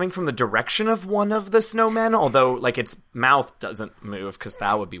 sort of coming from the direction of one of the snowmen, although, like, its mouth doesn't move, because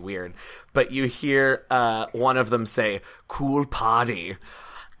that would be weird. But you hear one of them say, "Cool party."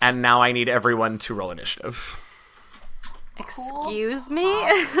 And now I need everyone to roll initiative. Excuse me?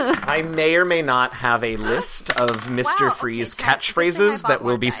 I may or may not have a list of Mr. Wow, Freeze okay, good thing I catchphrases bought that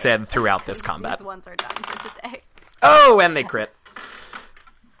will more be dice. said throughout this combat. These ones are done for today. Oh, and they crit.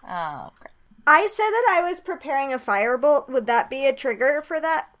 Oh, crap. I said that I was preparing a firebolt. Would that be a trigger for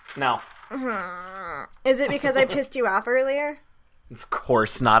that? No. Is it because I pissed you off earlier? Of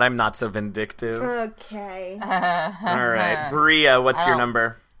course not. I'm not so vindictive. Okay. All right. Bria, what's your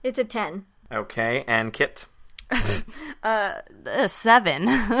number? It's a 10. Okay. And Kit? 7.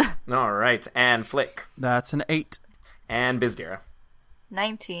 All right. And Flick? That's an 8. And Bizdira?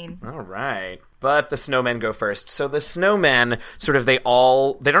 19. All right. But the snowmen go first. So the snowmen sort of, they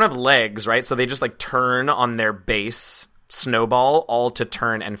don't have legs, right? So they just like turn on their base snowball all to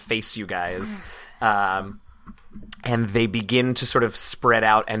turn and face you guys. And they begin to sort of spread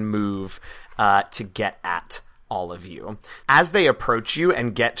out and move to get at all of you. As they approach you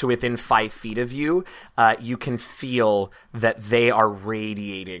and get to within 5 feet of you, you can feel that they are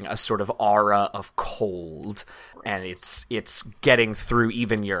radiating a sort of aura of cold, and it's getting through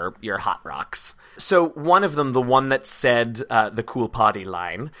even your hot rocks. So one of them, the one that said the cool potty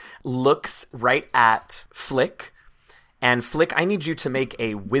line, looks right at Flick, and Flick, I need you to make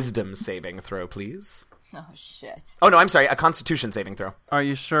a wisdom saving throw, please. Oh, shit. Oh, no, I'm sorry, a constitution saving throw. Are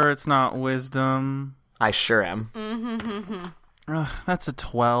you sure it's not wisdom? I sure am. That's a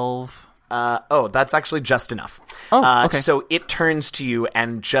 12. That's actually just enough. Oh, okay. So it turns to you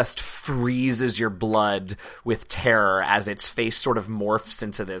and just freezes your blood with terror as its face sort of morphs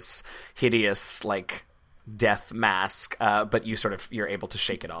into this hideous, like, death mask, but you're able to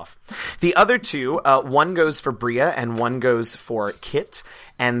shake it off. The other two, one goes for Bria and one goes for Kit,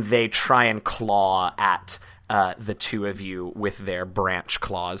 and they try and claw at the two of you with their branch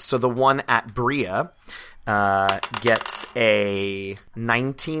claws. So the one at Bria gets a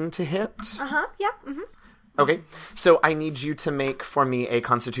 19 to hit. Yeah. Mm-hmm. Okay, so I need you to make for me a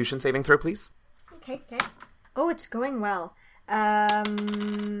Constitution saving throw, please. Okay. Oh, it's going well.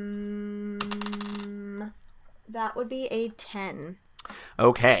 That would be a 10.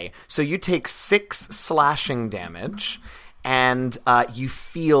 Okay, so you take 6 slashing damage, and you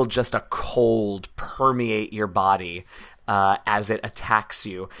feel just a cold permeate your body as it attacks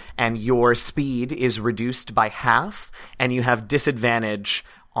you. And your speed is reduced by half, and you have disadvantage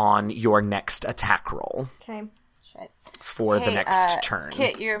on your next attack roll Okay. Shit. for the next turn.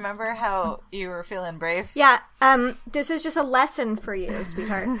 Kit, you remember how you were feeling brave? Yeah, this is just a lesson for you,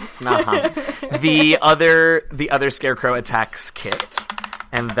 sweetheart. Uh-huh. The other scarecrow attacks Kit,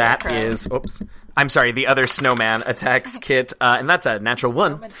 and that is the other snowman attacks Kit, and that's a natural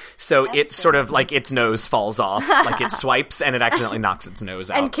 1. So it sort of like its nose falls off, like it swipes, and it accidentally knocks its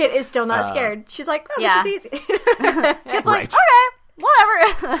nose out. And Kit is still not scared. She's like, oh, yeah. this is easy. It's like, Right. okay,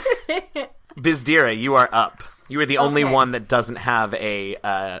 whatever. Bizdira, you are up. You are the only one that doesn't have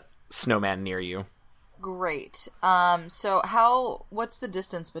a snowman near you. Great. So what's the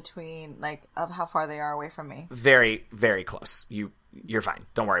distance between, like, of how far they are away from me? Very, very close. You're fine.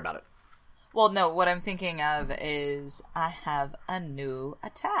 Don't worry about it. Well, no, what I'm thinking of is I have a new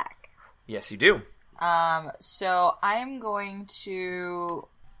attack. Yes, you do. So I'm going to,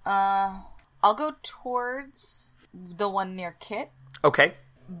 I'll go towards the one near Kit, Okay.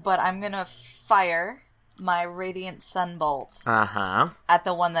 but I'm going to fire my Radiant Sunbolt Uh-huh. at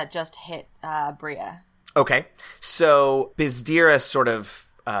the one that just hit Bria. Okay. So Bizdira sort of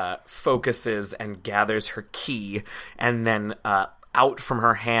focuses and gathers her key, and then out from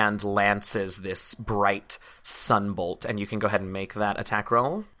her hand lances this bright sunbolt, and you can go ahead and make that attack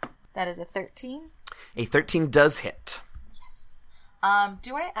roll. That is a 13. A 13 does hit.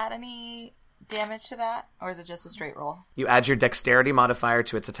 Do I add any damage to that, or is it just a straight roll? You add your dexterity modifier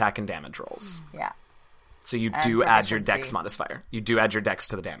to its attack and damage rolls. Yeah. So you And do add your dex proficiency. modifier. You do add your dex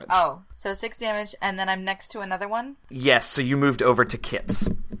to the damage. Oh, so 6 damage, and then I'm next to another one? Yes, so you moved over to Kit's.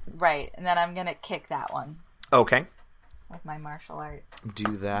 Right, and then I'm going to kick that one Okay. with my martial art.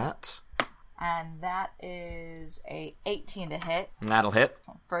 Do that. And that is a 18 to hit That'll hit.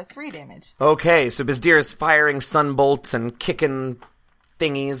 for 3 damage. Okay, so Bizdira's firing sunbolts and kicking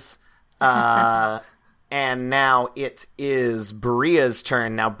thingies. And now it is Bria's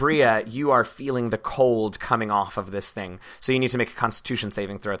turn. Now, Bria, you are feeling the cold coming off of this thing. So you need to make a Constitution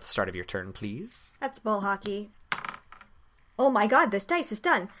saving throw at the start of your turn, please. That's bull hockey. Oh my god, this dice is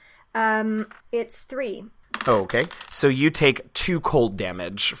done. It's 3. Okay, so you take 2 cold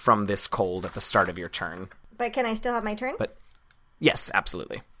damage from this cold at the start of your turn. But can I still have my turn? But yes,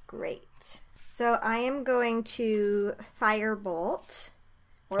 absolutely. Great. So I am going to firebolt.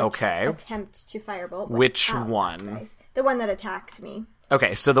 Or Okay. attempt to firebolt. Which without one? dice. The one that attacked me.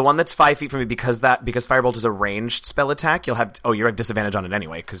 Okay, so the one that's 5 feet from you, because Firebolt is a ranged spell attack, you have disadvantage on it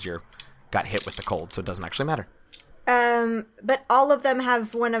anyway, because you're got hit with the cold, so it doesn't actually matter. But all of them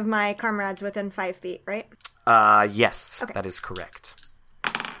have one of my comrades within 5 feet, right? Yes, Okay. that is correct.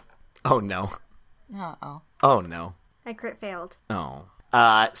 Oh, no. Uh-oh. Oh, no. I crit failed. Oh.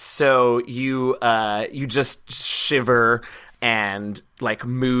 So you just shiver and, like,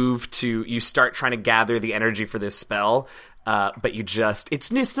 you start trying to gather the energy for this spell, but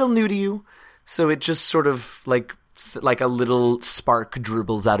it's still new to you, so it just sort of, like a little spark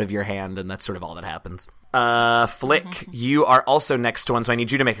dribbles out of your hand, and that's sort of all that happens. Flick, you are also next to one, so I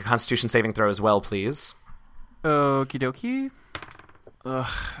need you to make a Constitution saving throw as well, please. Okie dokie.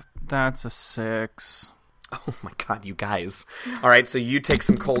 Ugh, that's a 6. Oh my god, you guys. All right, so you take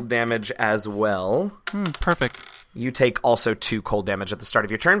some cold damage as well. Perfect. You take also 2 cold damage at the start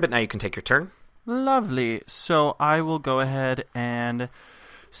of your turn, but now you can take your turn. Lovely. So I will go ahead and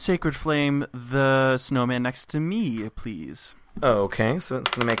Sacred Flame the snowman next to me, please. Okay, so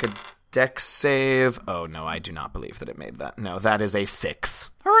it's going to make a dex save. Oh, no, I do not believe that it made that. No, that is a 6.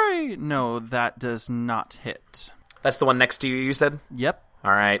 Hooray! No, that does not hit. That's the one next to you said? Yep.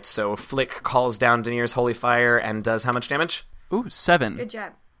 All right, so Flick calls down Daenerys' Holy Fire and does how much damage? Ooh, 7. Good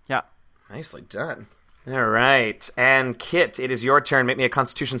job. Yeah. Nicely done. All right, and Kit, it is your turn. Make me a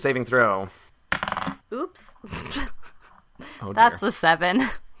Constitution saving throw. Oops. Oh, That's dear. a 7.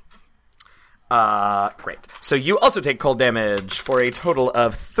 Great. So you also take cold damage for a total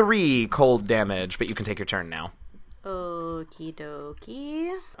of 3 cold damage, but you can take your turn now. Okie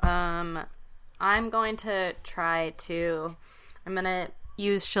dokie. I'm going to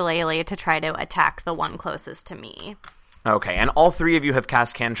use Shillelagh to try to attack the one closest to me. Okay, and all 3 of you have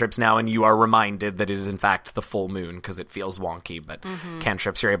cast cantrips now, and you are reminded that it is in fact the full moon, because it feels wonky, but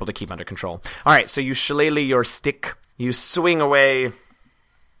cantrips you're able to keep under control. All right, so you shillelagh your stick, you swing away,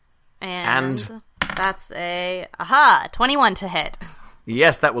 and that's a 21 to hit.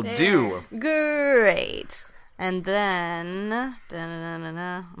 Yes, that will do. Great. And then,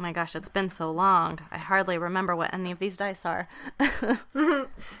 oh my gosh, it's been so long. I hardly remember what any of these dice are.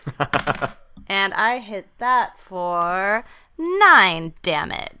 And I hit that for 9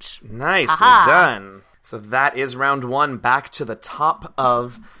 damage. Nicely done. So that is round 1, back to the top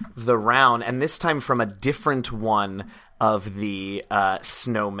of the round, and this time from a different one of the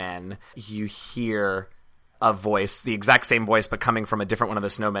snowmen. You hear a voice, the exact same voice, but coming from a different one of the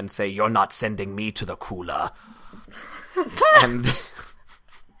snowmen, say, "You're not sending me to the cooler."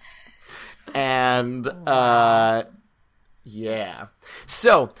 Yeah.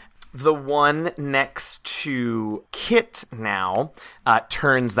 So the one next to Kit now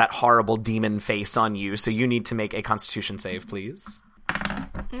turns that horrible demon face on you, so you need to make a Constitution save, please.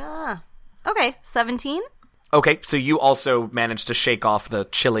 Okay, 17. Okay, so you also managed to shake off the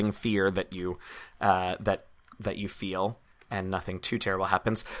chilling fear that you that you feel, and nothing too terrible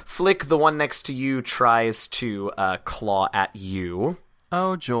happens. Flick, the one next to you, tries to claw at you.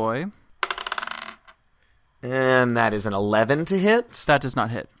 Oh, joy. And that is an 11 to hit. That does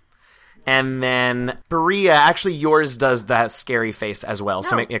not hit. And then Berea, actually yours does that scary face as well,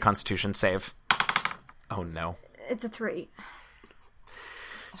 so No. make me a Constitution save. Oh no. It's a 3.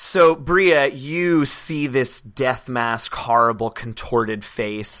 So, Bria, you see this death mask, horrible, contorted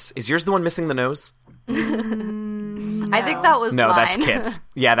face. Is yours the one missing the nose? I think that was No, mine. that's Kit's.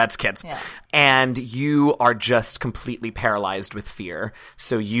 Yeah, that's Kit's. Yeah. And you are just completely paralyzed with fear.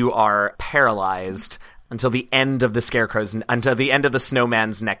 So you are paralyzed until the end of the scarecrow's, until the end of the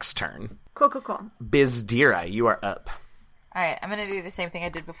snowman's next turn. Cool. Bizdira, you are up. All right, I'm going to do the same thing I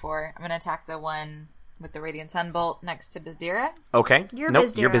did before. I'm going to attack the one with the Radiant Sunbolt next to Bizdira. Okay. You're nope,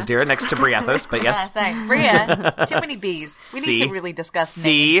 Bizdira. you're Bizdira next to Briathos, but yes. Sorry, Bria. Too many bees. We need See? to really discuss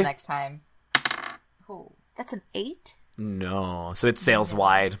See? names next time. Oh, that's an 8? No. So it sails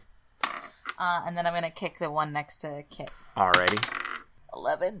wide. And then I'm going to kick the one next to Kit. Alrighty.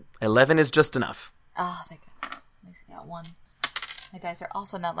 11. 11 is just enough. Oh, thank God. At least I got one. My dice are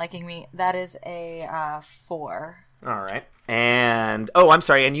also not liking me. That is a 4. All right. And, oh, I'm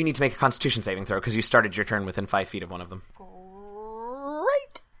sorry, and you need to make a Constitution saving throw, because you started your turn within 5 feet of one of them.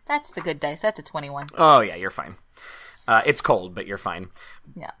 Great. That's the good dice. That's a 21. Oh, yeah, you're fine. It's cold, but you're fine.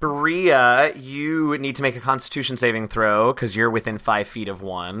 Yeah. Bria, you need to make a Constitution saving throw, because you're within 5 feet of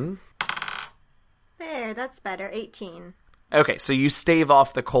one. There, that's better. 18. Okay, so you stave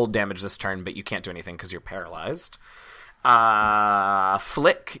off the cold damage this turn, but you can't do anything because you're paralyzed.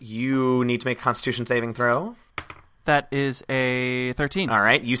 Flick, you need to make a Constitution saving throw. That is a 13. All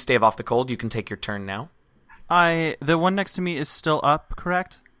right, you stave off the cold. You can take your turn now. The one next to me is still up,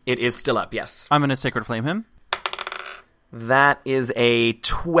 correct? It is still up, yes. I'm going to Sacred Flame him. That is a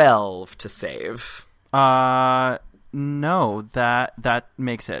 12 to save. No, that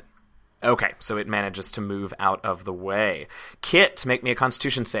makes it. Okay, so it manages to move out of the way. Kit, make me a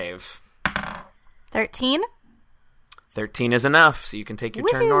Constitution save. 13? 13 is enough, so you can take your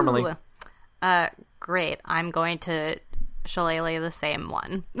turn normally. Great. I'm going to shillelagh the same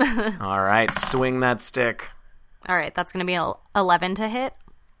one. All right, swing that stick. All right, that's going to be 11 to hit.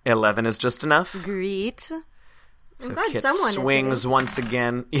 11 is just enough. Great. So glad Kit someone is swings hitting. once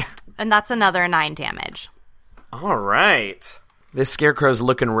again. Yeah. And that's another 9 damage. All right. This scarecrow's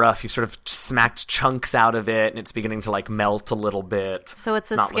looking rough. You've sort of smacked chunks out of it, and it's beginning to, like, melt a little bit. So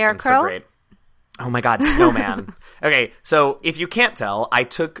it's a not looking scarecrow? so great. Oh my god, Snowman. Okay, so if you can't tell, I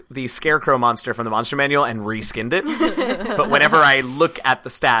took the scarecrow monster from the monster manual and reskinned it. But whenever I look at the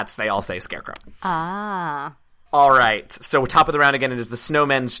stats, they all say scarecrow. Ah. All right, so top of the round again, it is the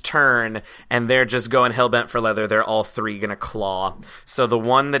snowmen's turn, and they're just going hellbent for leather. They're all three going to claw. So the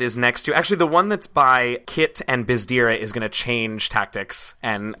one that is next to... Actually, the one that's by Kit and Bizdira is going to change tactics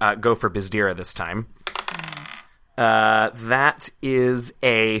and go for Bizdira this time. That is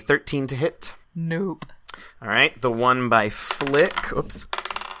a 13 to hit. Nope. All right, the one by Flick... Oops.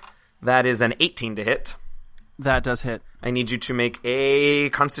 That is an 18 to hit. That does hit. I need you to make a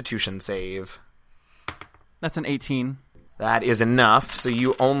Constitution save. That's an 18. That is enough, so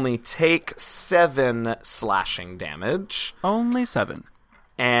you only take 7 slashing damage. Only 7.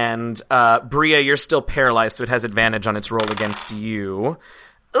 And, Bria, you're still paralyzed, so it has advantage on its roll against you.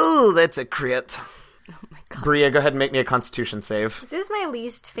 Ooh, that's a crit. Oh my god. Bria, go ahead and make me a Constitution save. This is my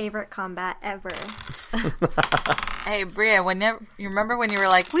least favorite combat ever. Hey, Bria, you remember when you were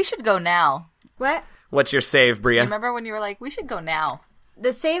like, we should go now? What? What's your save, Bria? You remember when you were like, we should go now?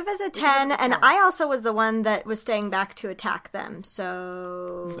 The save is a 10, and I also was the one that was staying back to attack them,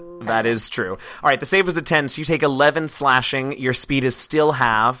 so... That is true. All right, the save was a 10, so you take 11 slashing, your speed is still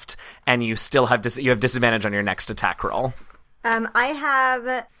halved, and you still have you have disadvantage on your next attack roll. I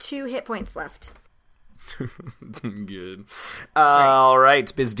have 2 hit points left. Good. All right,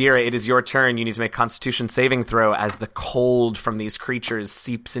 Bizdira, it is your turn. You need to make a Constitution saving throw as the cold from these creatures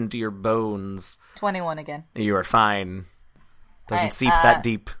seeps into your bones. 21 again. You are fine. Doesn't Right, seep that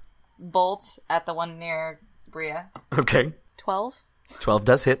deep. Bolt at the one near Bria. Okay. 12? 12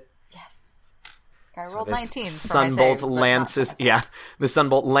 does hit. Yes. I rolled 19 for Sunbolt my saves, but not lances. for my Yeah, the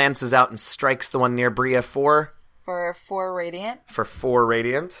sunbolt lances out and strikes the one near Bria for 4 radiant. 4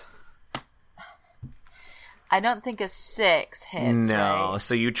 radiant. I don't think a 6 hits, No, right?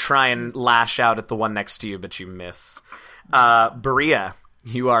 so you try and lash out at the one next to you, but you miss. Bria,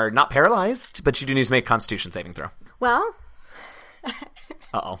 you are not paralyzed, but you do need to make a Constitution saving throw. Well,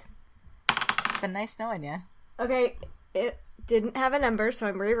 Uh-oh. It's been nice knowing you. okay, it didn't have a number, so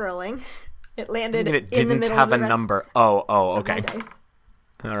I'm re-rolling. It landed And it in the didn't middle have of a the rest number. Oh, of my okay. dice.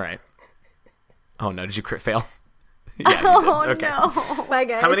 All right. Oh, no, did you crit fail? Yeah, you did. Oh, Okay. no. Bye,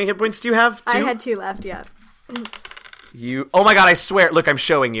 guys. How many hit points do you have? 2? I had 2 left, yeah. Oh my god, I swear. Look, I'm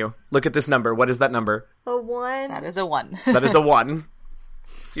showing you. Look at this number. What is that number? A 1. That is a 1. That is a 1.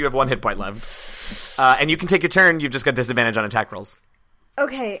 So you have 1 hit point left. And you can take your turn. You've just got disadvantage on attack rolls.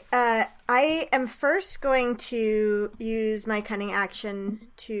 Okay, I am first going to use my cunning action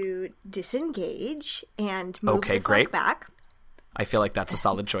to disengage and move Okay, the great. folk back. I feel like that's a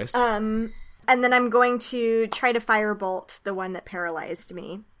solid choice. And then I'm going to try to firebolt the one that paralyzed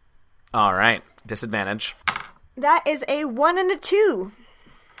me. All right. Disadvantage. That is a 1 and a 2.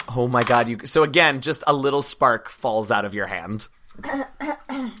 Oh my god. So again, just a little spark falls out of your hand.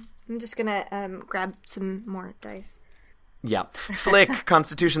 I'm just gonna grab some more dice. Yeah. Flick,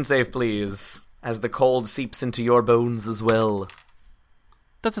 Constitution save, please. As the cold seeps into your bones as well.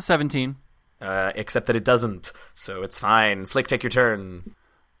 That's a 17. Except that it doesn't. So it's fine. Flick, take your turn.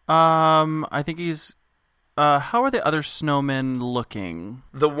 I think he's... how are the other snowmen looking?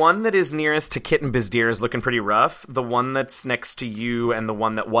 The one that is nearest to Kit and Bizdir is looking pretty rough. The one that's next to you and the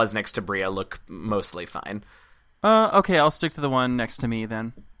one that was next to Bria look mostly fine. Okay, I'll stick to the one next to me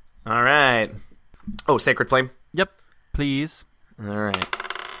then. All right. Oh, Sacred Flame. Yep, please. All right.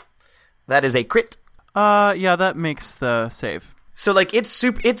 That is a crit. Yeah, that makes the save. So, like, it's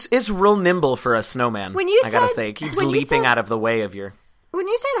real nimble for a snowman. When you I gotta said- say, it keeps when you leaping said- out of the way of your... When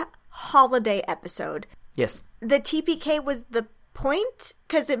you said holiday episode, Yes. the TPK was the point?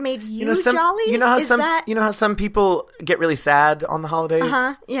 Because it made you, some, jolly? You know how Is some that... you know how some people get really sad on the holidays?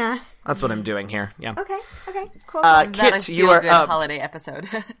 Huh? Yeah. That's what I'm doing here. Yeah. Okay, cool. This is not Kit, a you are feel-good up. holiday episode.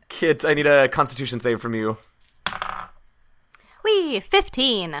 Kit, I need a Constitution save from you. Whee,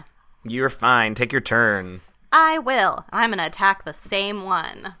 15. You're fine. Take your turn. I will. I'm going to attack the same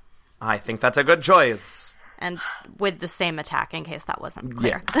one. I think that's a good choice. And with the same attack, in case that wasn't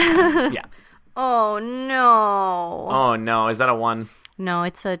clear. Yeah. Oh, no. Oh no, is that a 1? No,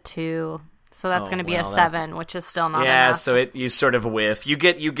 it's a 2. So that's going to be a 7, which is still not enough. Yeah, so you sort of whiff.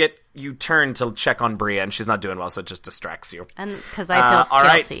 You turn to check on Bria, and she's not doing well, so it just distracts you. And because I feel all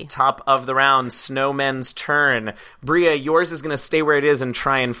guilty. right, top of the round, Snowman's turn. Bria, yours is going to stay where it is and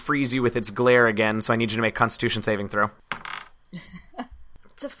try and freeze you with its glare again, so I need you to make Constitution saving throw.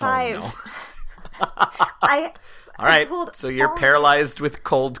 It's a 5. Oh, no. All right, so you're paralyzed with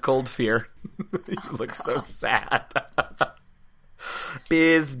cold fear. You look so sad.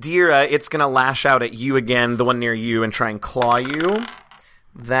 Bizdira, it's going to lash out at you again, the one near you, and try and claw you.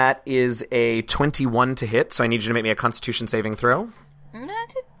 That is a 21 to hit, so I need you to make me a Constitution saving throw. I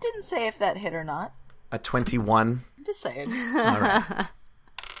didn't say if that hit or not. A 21. Just saying. All right.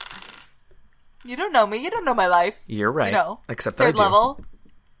 You don't know me. You don't know my life. You're right. You know, except that I third do. level,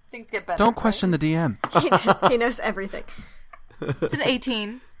 things get better. Don't question the DM. He knows everything. It's an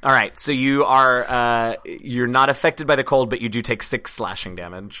 18. All right, so you are you're not affected by the cold, but you do take 6 slashing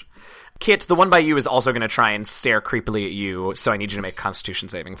damage. Kit, the one by you is also going to try and stare creepily at you, so I need you to make a Constitution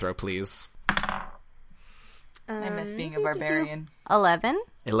saving throw, please. I miss being a barbarian. 11.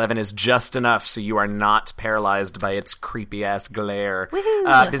 11 is just enough, so you are not paralyzed by its creepy-ass glare.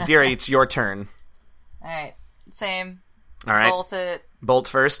 Bizdira, it's your turn. All right, same. All right. Bolt it. Bolt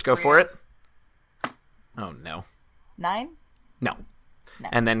first, go for it. Oh, no. 9? No.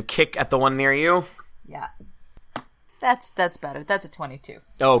 And then kick at the one near you. Yeah. That's better. That's a 22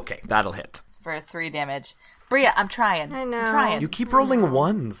 Okay, that'll hit. for 3 damage. Bria, I'm trying. I know. I'm trying. You keep rolling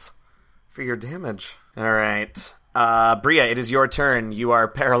ones for your damage. All right. Bria, it is your turn. You are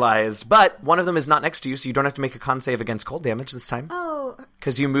paralyzed, but one of them is not next to you, so you don't have to make a con save against cold damage this time. Oh,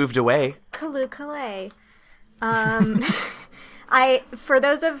 Because you moved away. Kaloo. For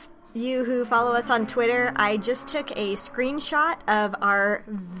those of you who follow us on Twitter, I just took a screenshot of our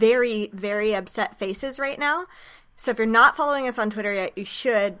very, very upset faces right now. So if you're not following us on Twitter yet, you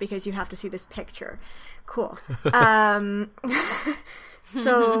should, because you have to see this picture. Cool.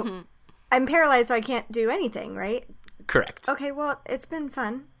 So I'm paralyzed, so I can't do anything, right? Correct. Okay, well, it's been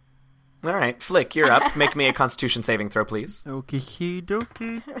fun. All right. Flick, you're up. Make me a Constitution saving throw, please. Okie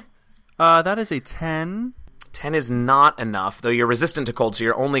dokie. That is a 10. 10 is not enough, though you're resistant to cold, so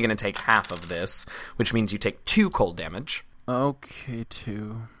you're only going to take half of this, which means you take 2 cold damage. Okay,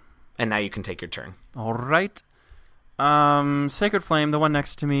 2. And now you can take your turn. All right. Sacred Flame, the one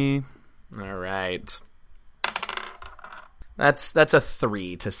next to me. All right. That's a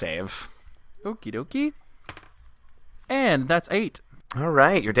 3 to save. Okie dokie. And that's 8. All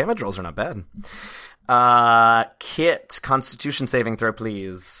right, your damage rolls are not bad. Kit, Constitution saving throw,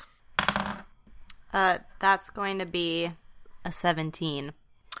 please. That's going to be a 17.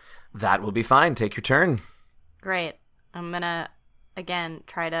 That will be fine. Take your turn. Great. I'm gonna, again,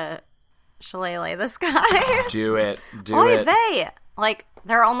 try to shillelagh this guy. Do it. Oy vey! Like,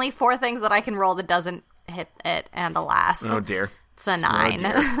 there are only 4 things that I can roll that doesn't hit it, and alas. Oh, dear. It's a 9.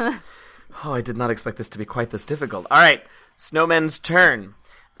 dear. Oh, I did not expect this to be quite this difficult. All right, Snowman's turn.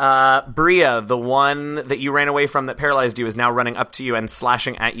 Bria, the one that you ran away from that paralyzed you, is now running up to you and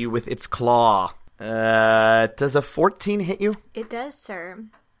slashing at you with its claw. Does a 14 hit you? It does, sir.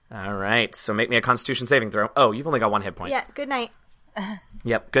 All right, so make me a Constitution saving throw. Oh, you've only got 1 hit point. Yeah, good night.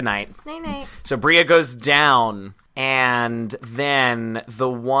 Yep, good night. Night-night. So Bria goes down, and then the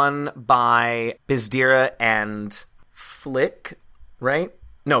one by Bizdira and Flick, right?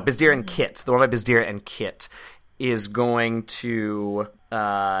 No, Bizdira and Kit. The one by Bizdira and Kit is going to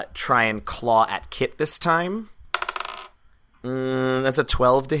try and claw at Kit this time. That's a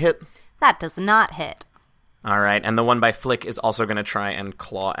 12 to hit. That does not hit. All right, and the one by Flick is also going to try and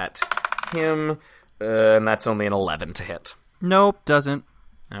claw at him, and that's only an 11 to hit. Nope, doesn't.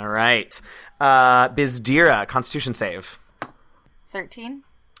 All right. Bizdira, Constitution save. 13.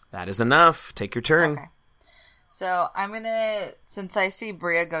 That is enough. Take your turn. Okay. So I'm gonna, since I see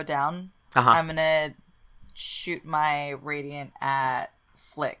Bria go down, Uh-huh. I'm gonna shoot my radiant at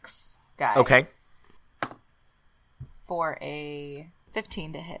Flick's guy. Okay. For a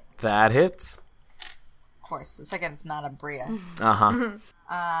 15 to hit. That hits. Of course, the second it's not a Bria. Uh-huh.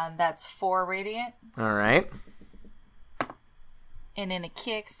 That's 4 radiant, All right. and then a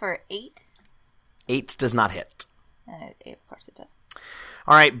kick for 8. 8 does not hit. 8, of course it does.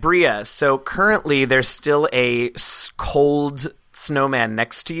 All right, Bria. So currently there's still a cold snowman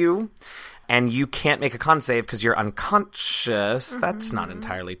next to you, and you can't make a con save because you're unconscious. That's not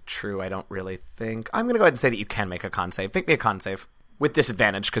entirely true, I don't really think. I'm going to go ahead and say that you can make a con save. Make me a con save. With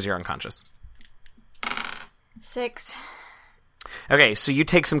disadvantage because you're unconscious. 6. Okay, so you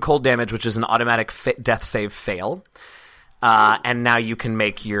take some cold damage, which is an automatic death save fail. And now you can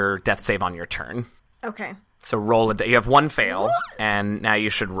make your death save on your turn. Okay. So roll you have 1 fail, and now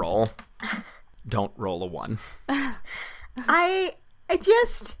you should roll. Don't roll a 1. I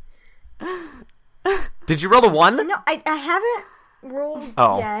just... Did you roll a 1? No, I haven't rolled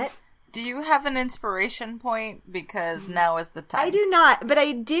yet. Do you have an inspiration point? Because now is the time. I do not, but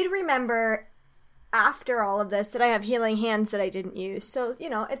I did remember after all of this that I have healing hands that I didn't use. So,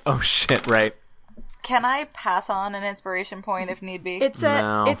 it's... Oh, shit, right. Can I pass on an inspiration point if need be? It's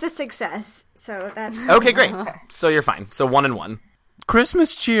a success, so that's... Okay, great. So you're fine. So 1 and 1.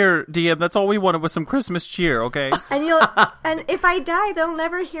 Christmas cheer, DM. That's all we wanted was some Christmas cheer, okay? And if I die, they'll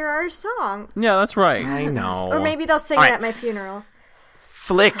never hear our song. Yeah, that's right. I know. Or maybe they'll sing All it right. at my funeral.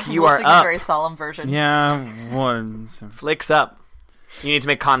 Flick, you we'll are sing up. a very solemn version. Yeah, one. Flick's up. You need to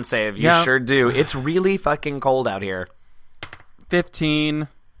make con save. You sure do. It's really fucking cold out here. 15.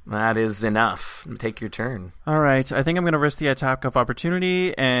 That is enough. Take your turn. All right. I think I'm going to risk the attack of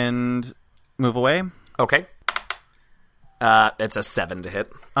opportunity and move away. Okay. It's a 7 to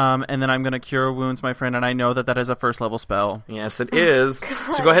hit. And then I'm going to cure wounds, my friend, and I know that is a first level spell. Yes, it is.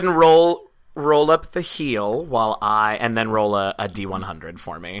 So go ahead and roll up the heal and then roll a D100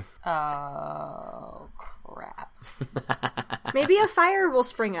 for me. Oh, crap. Maybe a fire will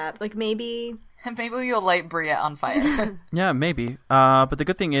spring up. Like, maybe you'll light Bria on fire. Yeah, maybe. But the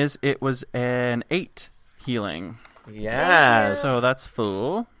good thing is it was an 8 healing. Yes. So that's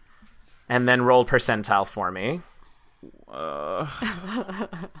full. And then roll percentile for me.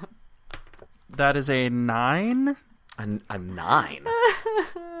 That is a 9. A 9.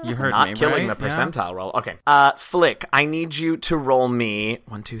 You heard Not me, killing right? the percentile roll. Okay. Flick, I need you to roll me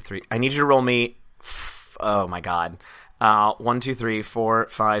 1, 2, 3. I need you to roll me. Oh my god. 1, 2, 3, 4,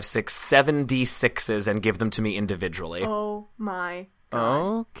 5, 6, 7 D6s and give them to me individually. Oh my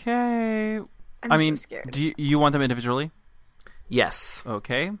god. Okay. I'm so scared. Do you want them individually? Yes.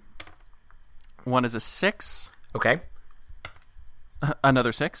 Okay. One is a 6. Okay.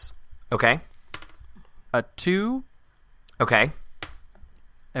 Another 6. Okay. A 2. Okay.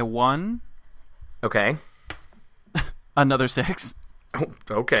 A 1. Okay. Another 6. Oh,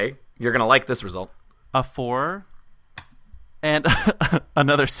 okay. You're gonna like this result. A 4. And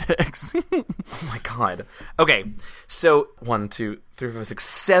another 6. Oh my god. Okay, so 1, 2, 3, 4, 6,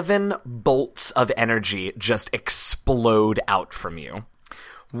 7 bolts of energy just explode out from you.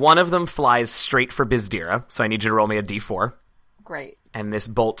 One of them flies straight for Bizdira, so I need you to roll me a d4. Great. And this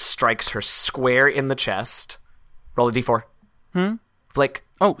bolt strikes her square in the chest. Roll a d4. Flick.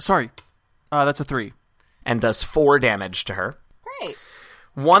 Oh, sorry. That's a 3. And does 4 damage to her. Great.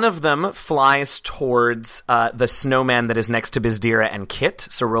 One of them flies towards the snowman that is next to Bizdira and Kit,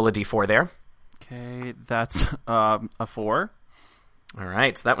 so roll a d4 there. Okay, that's a 4. All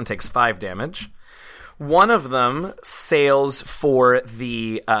right, so that one takes 5 damage. One of them sails for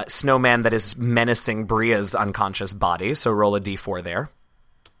the snowman that is menacing Bria's unconscious body, so roll a d4 there.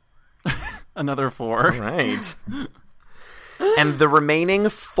 Another 4. All right. And the remaining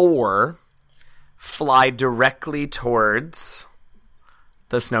 4 fly directly towards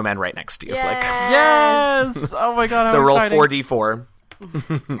the snowman right next to you, Flick. Yes! Oh my god, how So roll exciting. 4d4.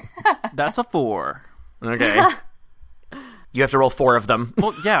 That's a 4. Okay. You have to roll 4 of them.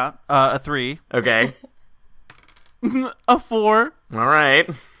 Well, yeah, a 3. Okay. A 4. All right.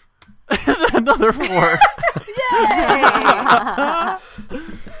 Another 4.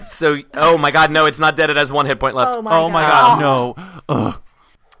 So, oh my god, no, it's not dead. It has 1 hit point left. Oh my god. No. Ugh.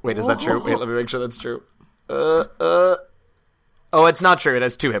 Wait, is that true? Wait, let me make sure that's true. Oh, it's not true. It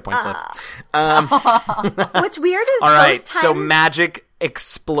has 2 hit points left. What's weird is All right, both so times- magic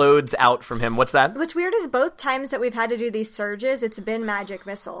explodes out from him. What's that? What's weird is both times that we've had to do these surges, it's been magic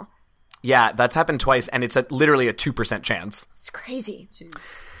missile. Yeah, that's happened twice, and it's literally a 2% chance. It's crazy.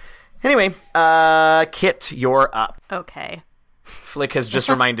 Anyway, Kit, you're up. Okay. Flick has just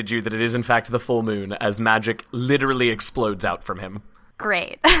reminded you that it is in fact the full moon, as magic literally explodes out from him.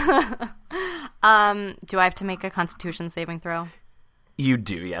 Great. Do I have to make a Constitution saving throw? You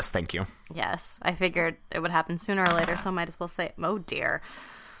do, yes, thank you. Yes. I figured it would happen sooner or later, so I might as well say, oh dear.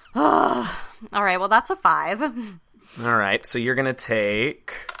 All right, well, that's a 5. All right, so you're going to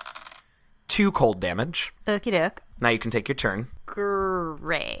take 2 cold damage. Okie doke. Now you can take your turn.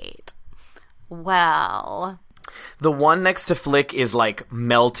 Great. Well, The one next to Flick is like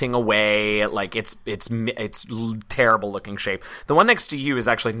melting away, like it's terrible looking shape. The one next to you is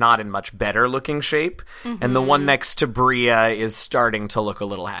actually not in much better looking shape, and the one next to Bria is starting to look a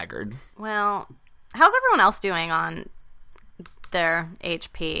little haggard. well, how's everyone else doing on their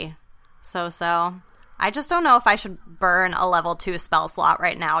HP? So. I just don't know if I should burn a level 2 spell slot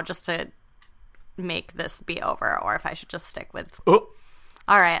right now just to make this be over, or if I should just stick with... Oh,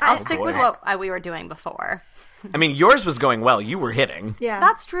 All right, I'll stick boy. with what we were doing before. I mean, yours was going well. You were hitting. Yeah.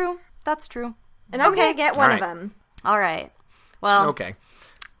 That's true. That's true. And I'm going to get one All of right. them. All right. Well, Okay.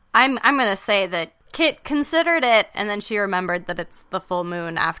 I'm going to say that Kit considered it, and then she remembered that it's the full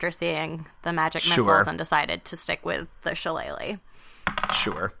moon after seeing the magic Sure. missiles and decided to stick with the shillelagh.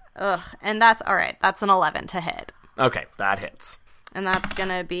 Sure. Ugh. And that's all right. That's an 11 to hit. Okay, that hits. And that's going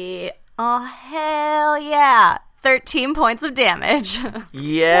to be, oh, hell yeah, 13 points of damage.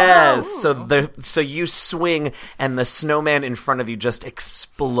 Yes. So you swing, and the snowman in front of you just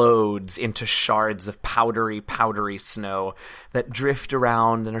explodes into shards of powdery snow that drift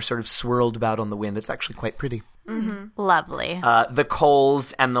around and are sort of swirled about on the wind. It's actually quite pretty. Lovely. The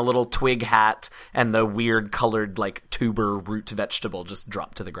coals and the little twig hat and the weird colored like tuber root vegetable just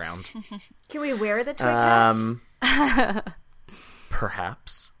drop to the ground. Can we wear the twig hats?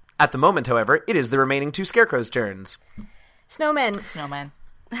 Perhaps. At the moment, however, it is the remaining 2 scarecrows' turns. Snowman.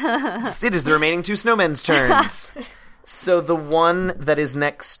 It is the remaining 2 snowmen's turns. So the one that is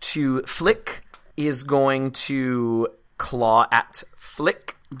next to Flick is going to claw at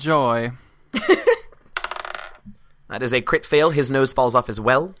Flick. Joy. That is a crit fail. His nose falls off as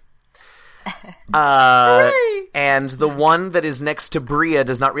well. And the one that is next to Bria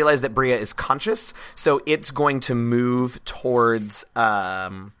does not realize that Bria is conscious, so it's going to move towards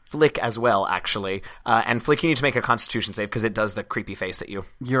Flick as well, actually. And Flick, you need to make a Constitution save because it does the creepy face at you.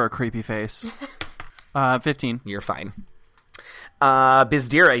 You're a creepy face. 15. You're fine.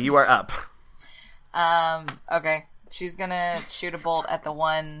 Bizdira, you are up. Okay. She's gonna shoot a bolt at the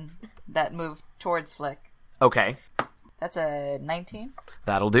one that moved towards Flick. Okay, That's a 19.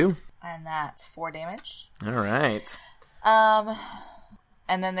 that'll do. And that's 4 damage. All right.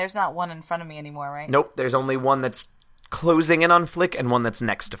 And then there's not one in front of me anymore, right? Nope, there's only one that's closing in on Flick and one that's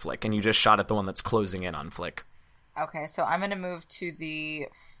next to Flick, and you just shot at the one that's closing in on Flick. Okay, so I'm gonna move to the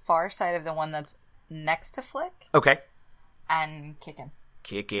far side of the one that's next to Flick Okay. and kick him.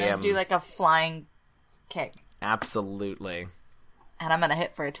 Kick I'm him. gonna do like a flying kick. Absolutely. And I'm gonna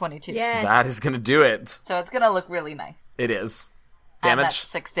hit for a 22. Yes. That is going to do it. So it's gonna look really nice. It is. And Damage? that's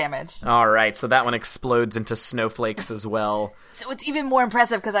 6 damage. All right, so that one explodes into snowflakes as well. So it's even more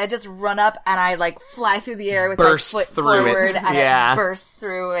impressive because I just run up and I like fly through the air with Burst my foot through forward it. and Yeah. it bursts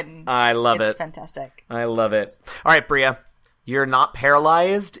through and I love it's it. fantastic. I love it. All right, Bria. You're not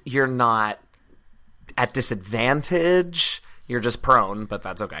paralyzed. You're not at disadvantage. You're just prone, but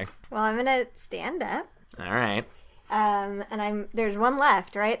that's okay. Well, I'm gonna stand up. All right. And there's one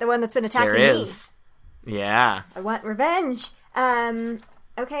left, right? The one that's been attacking There me. is. Yeah. I want revenge.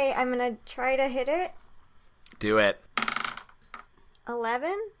 Okay, I'm gonna try to hit it. Do it.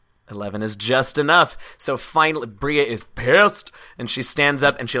 11? 11 is just enough. So finally, Bria is pissed, and she stands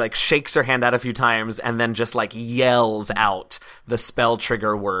up and she like shakes her hand out a few times and then just like yells out the spell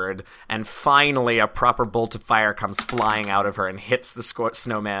trigger word. And finally, a proper bolt of fire comes flying out of her and hits the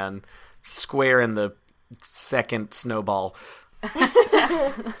snowman square in the second snowball.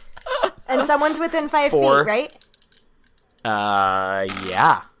 And someone's within 5 4. feet, right?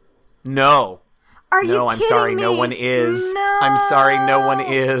 Yeah. No. Are you No, I'm kidding sorry, me? no one is. No. I'm sorry, no one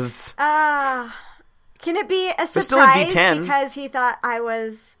is. Can it be a still a surprise D10. because he thought I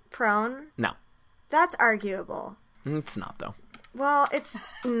was prone? No. That's arguable. It's not, though. Well, it's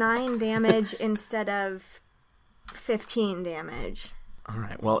 9 damage instead of 15 damage. All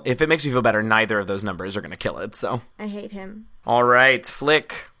right, well, if it makes you feel better, neither of those numbers are going to kill it, so. I hate him. All right,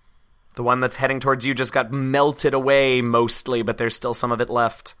 Flick. The one that's heading towards you just got melted away mostly, but there's still some of it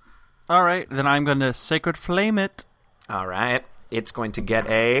left. All right, then I'm going to Sacred Flame it. All right, it's going to get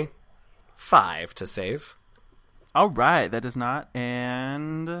a 5 to save. All right, that is not.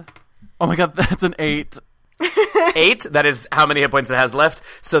 And oh my god, that's an 8. 8, that is how many hit points it has left.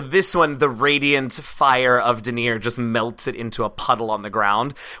 So this one, the radiant fire of Denier just melts it into a puddle on the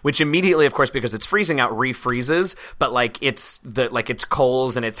ground, which immediately, of course, because it's freezing out, refreezes, but like its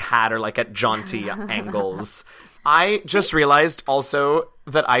coals and its hat are like at jaunty angles. I just realized also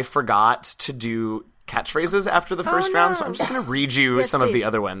that I forgot to do catchphrases after the first round, so I'm just going to read you some of the please.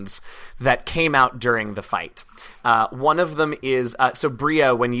 other ones that came out during the fight. One of them is, so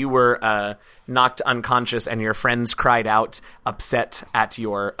Bria, when you were knocked unconscious and your friends cried out upset at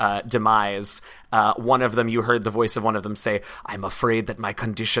your demise, one of them, you heard the voice of one of them say, "I'm afraid that my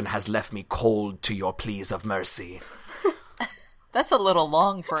condition has left me cold to your pleas of mercy." That's a little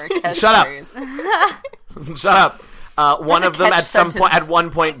long for a Shut up. catchphrase. Shut up. One That's of a them catch at one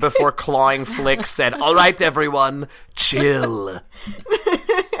point before clawing Flick said, "All right, everyone, chill."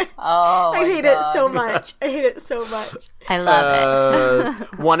 Oh, I hate it so much. I hate it so much. I love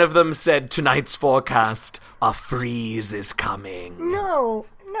it. One of them said, "Tonight's forecast, a freeze is coming." No.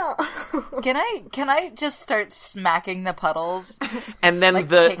 No. Can I just start smacking the puddles? And then Like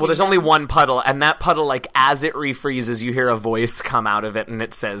there's kicking only them? one puddle, and that puddle, like, as it refreezes, you hear a voice come out of it, and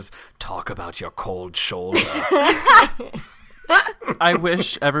it says, "Talk about your cold shoulder." I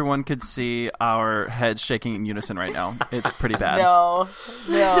wish everyone could see our heads shaking in unison right now. It's pretty bad. No.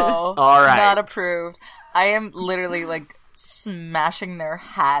 All right. Not approved. I am literally like smashing their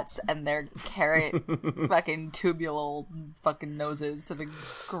hats and their carrot fucking tubular fucking noses to the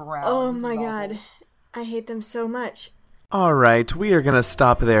ground. Oh This is my awful. god. I hate them so much. All right, we are going to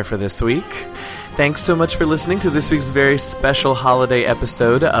stop there for this week. Thanks so much for listening to this week's very special holiday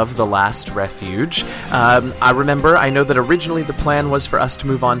episode of The Last Refuge. I know that originally the plan was for us to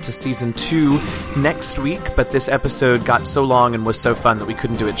move on to Season 2 next week, but this episode got so long and was so fun that we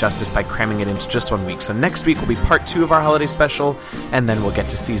couldn't do it justice by cramming it into just 1 week. So next week will be Part 2 of our holiday special, and then we'll get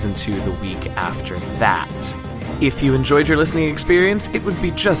to Season 2 the week after that. If you enjoyed your listening experience, it would be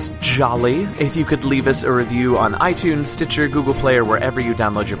just jolly if you could leave us a review on iTunes, Stitcher, Google Play, or wherever you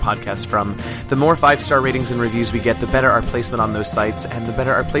download your podcasts from. The more 5-star ratings and reviews we get, the better our placement on those sites, and the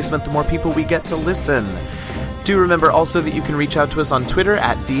better our placement, the more people we get to listen. Do remember also that you can reach out to us on Twitter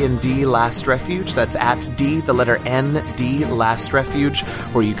at D&D Last Refuge. That's at D, the letter N, D Last Refuge.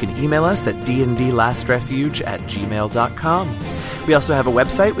 Or you can email us at dndlastrefuge@gmail.com. We also have a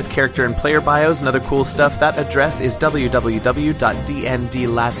website with character and player bios and other cool stuff. That address is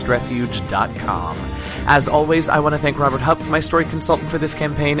www.dndlastrefuge.com. As always, I want to thank Robert Hupp, my story consultant for this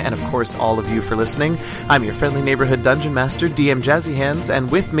campaign, and of course all of you for listening. I'm your friendly neighborhood dungeon master, DM Jazzy Hands, and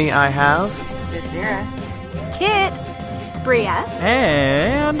with me I have... Zira. Kit. Bria.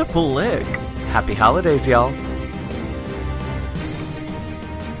 And Flick. Happy holidays, y'all.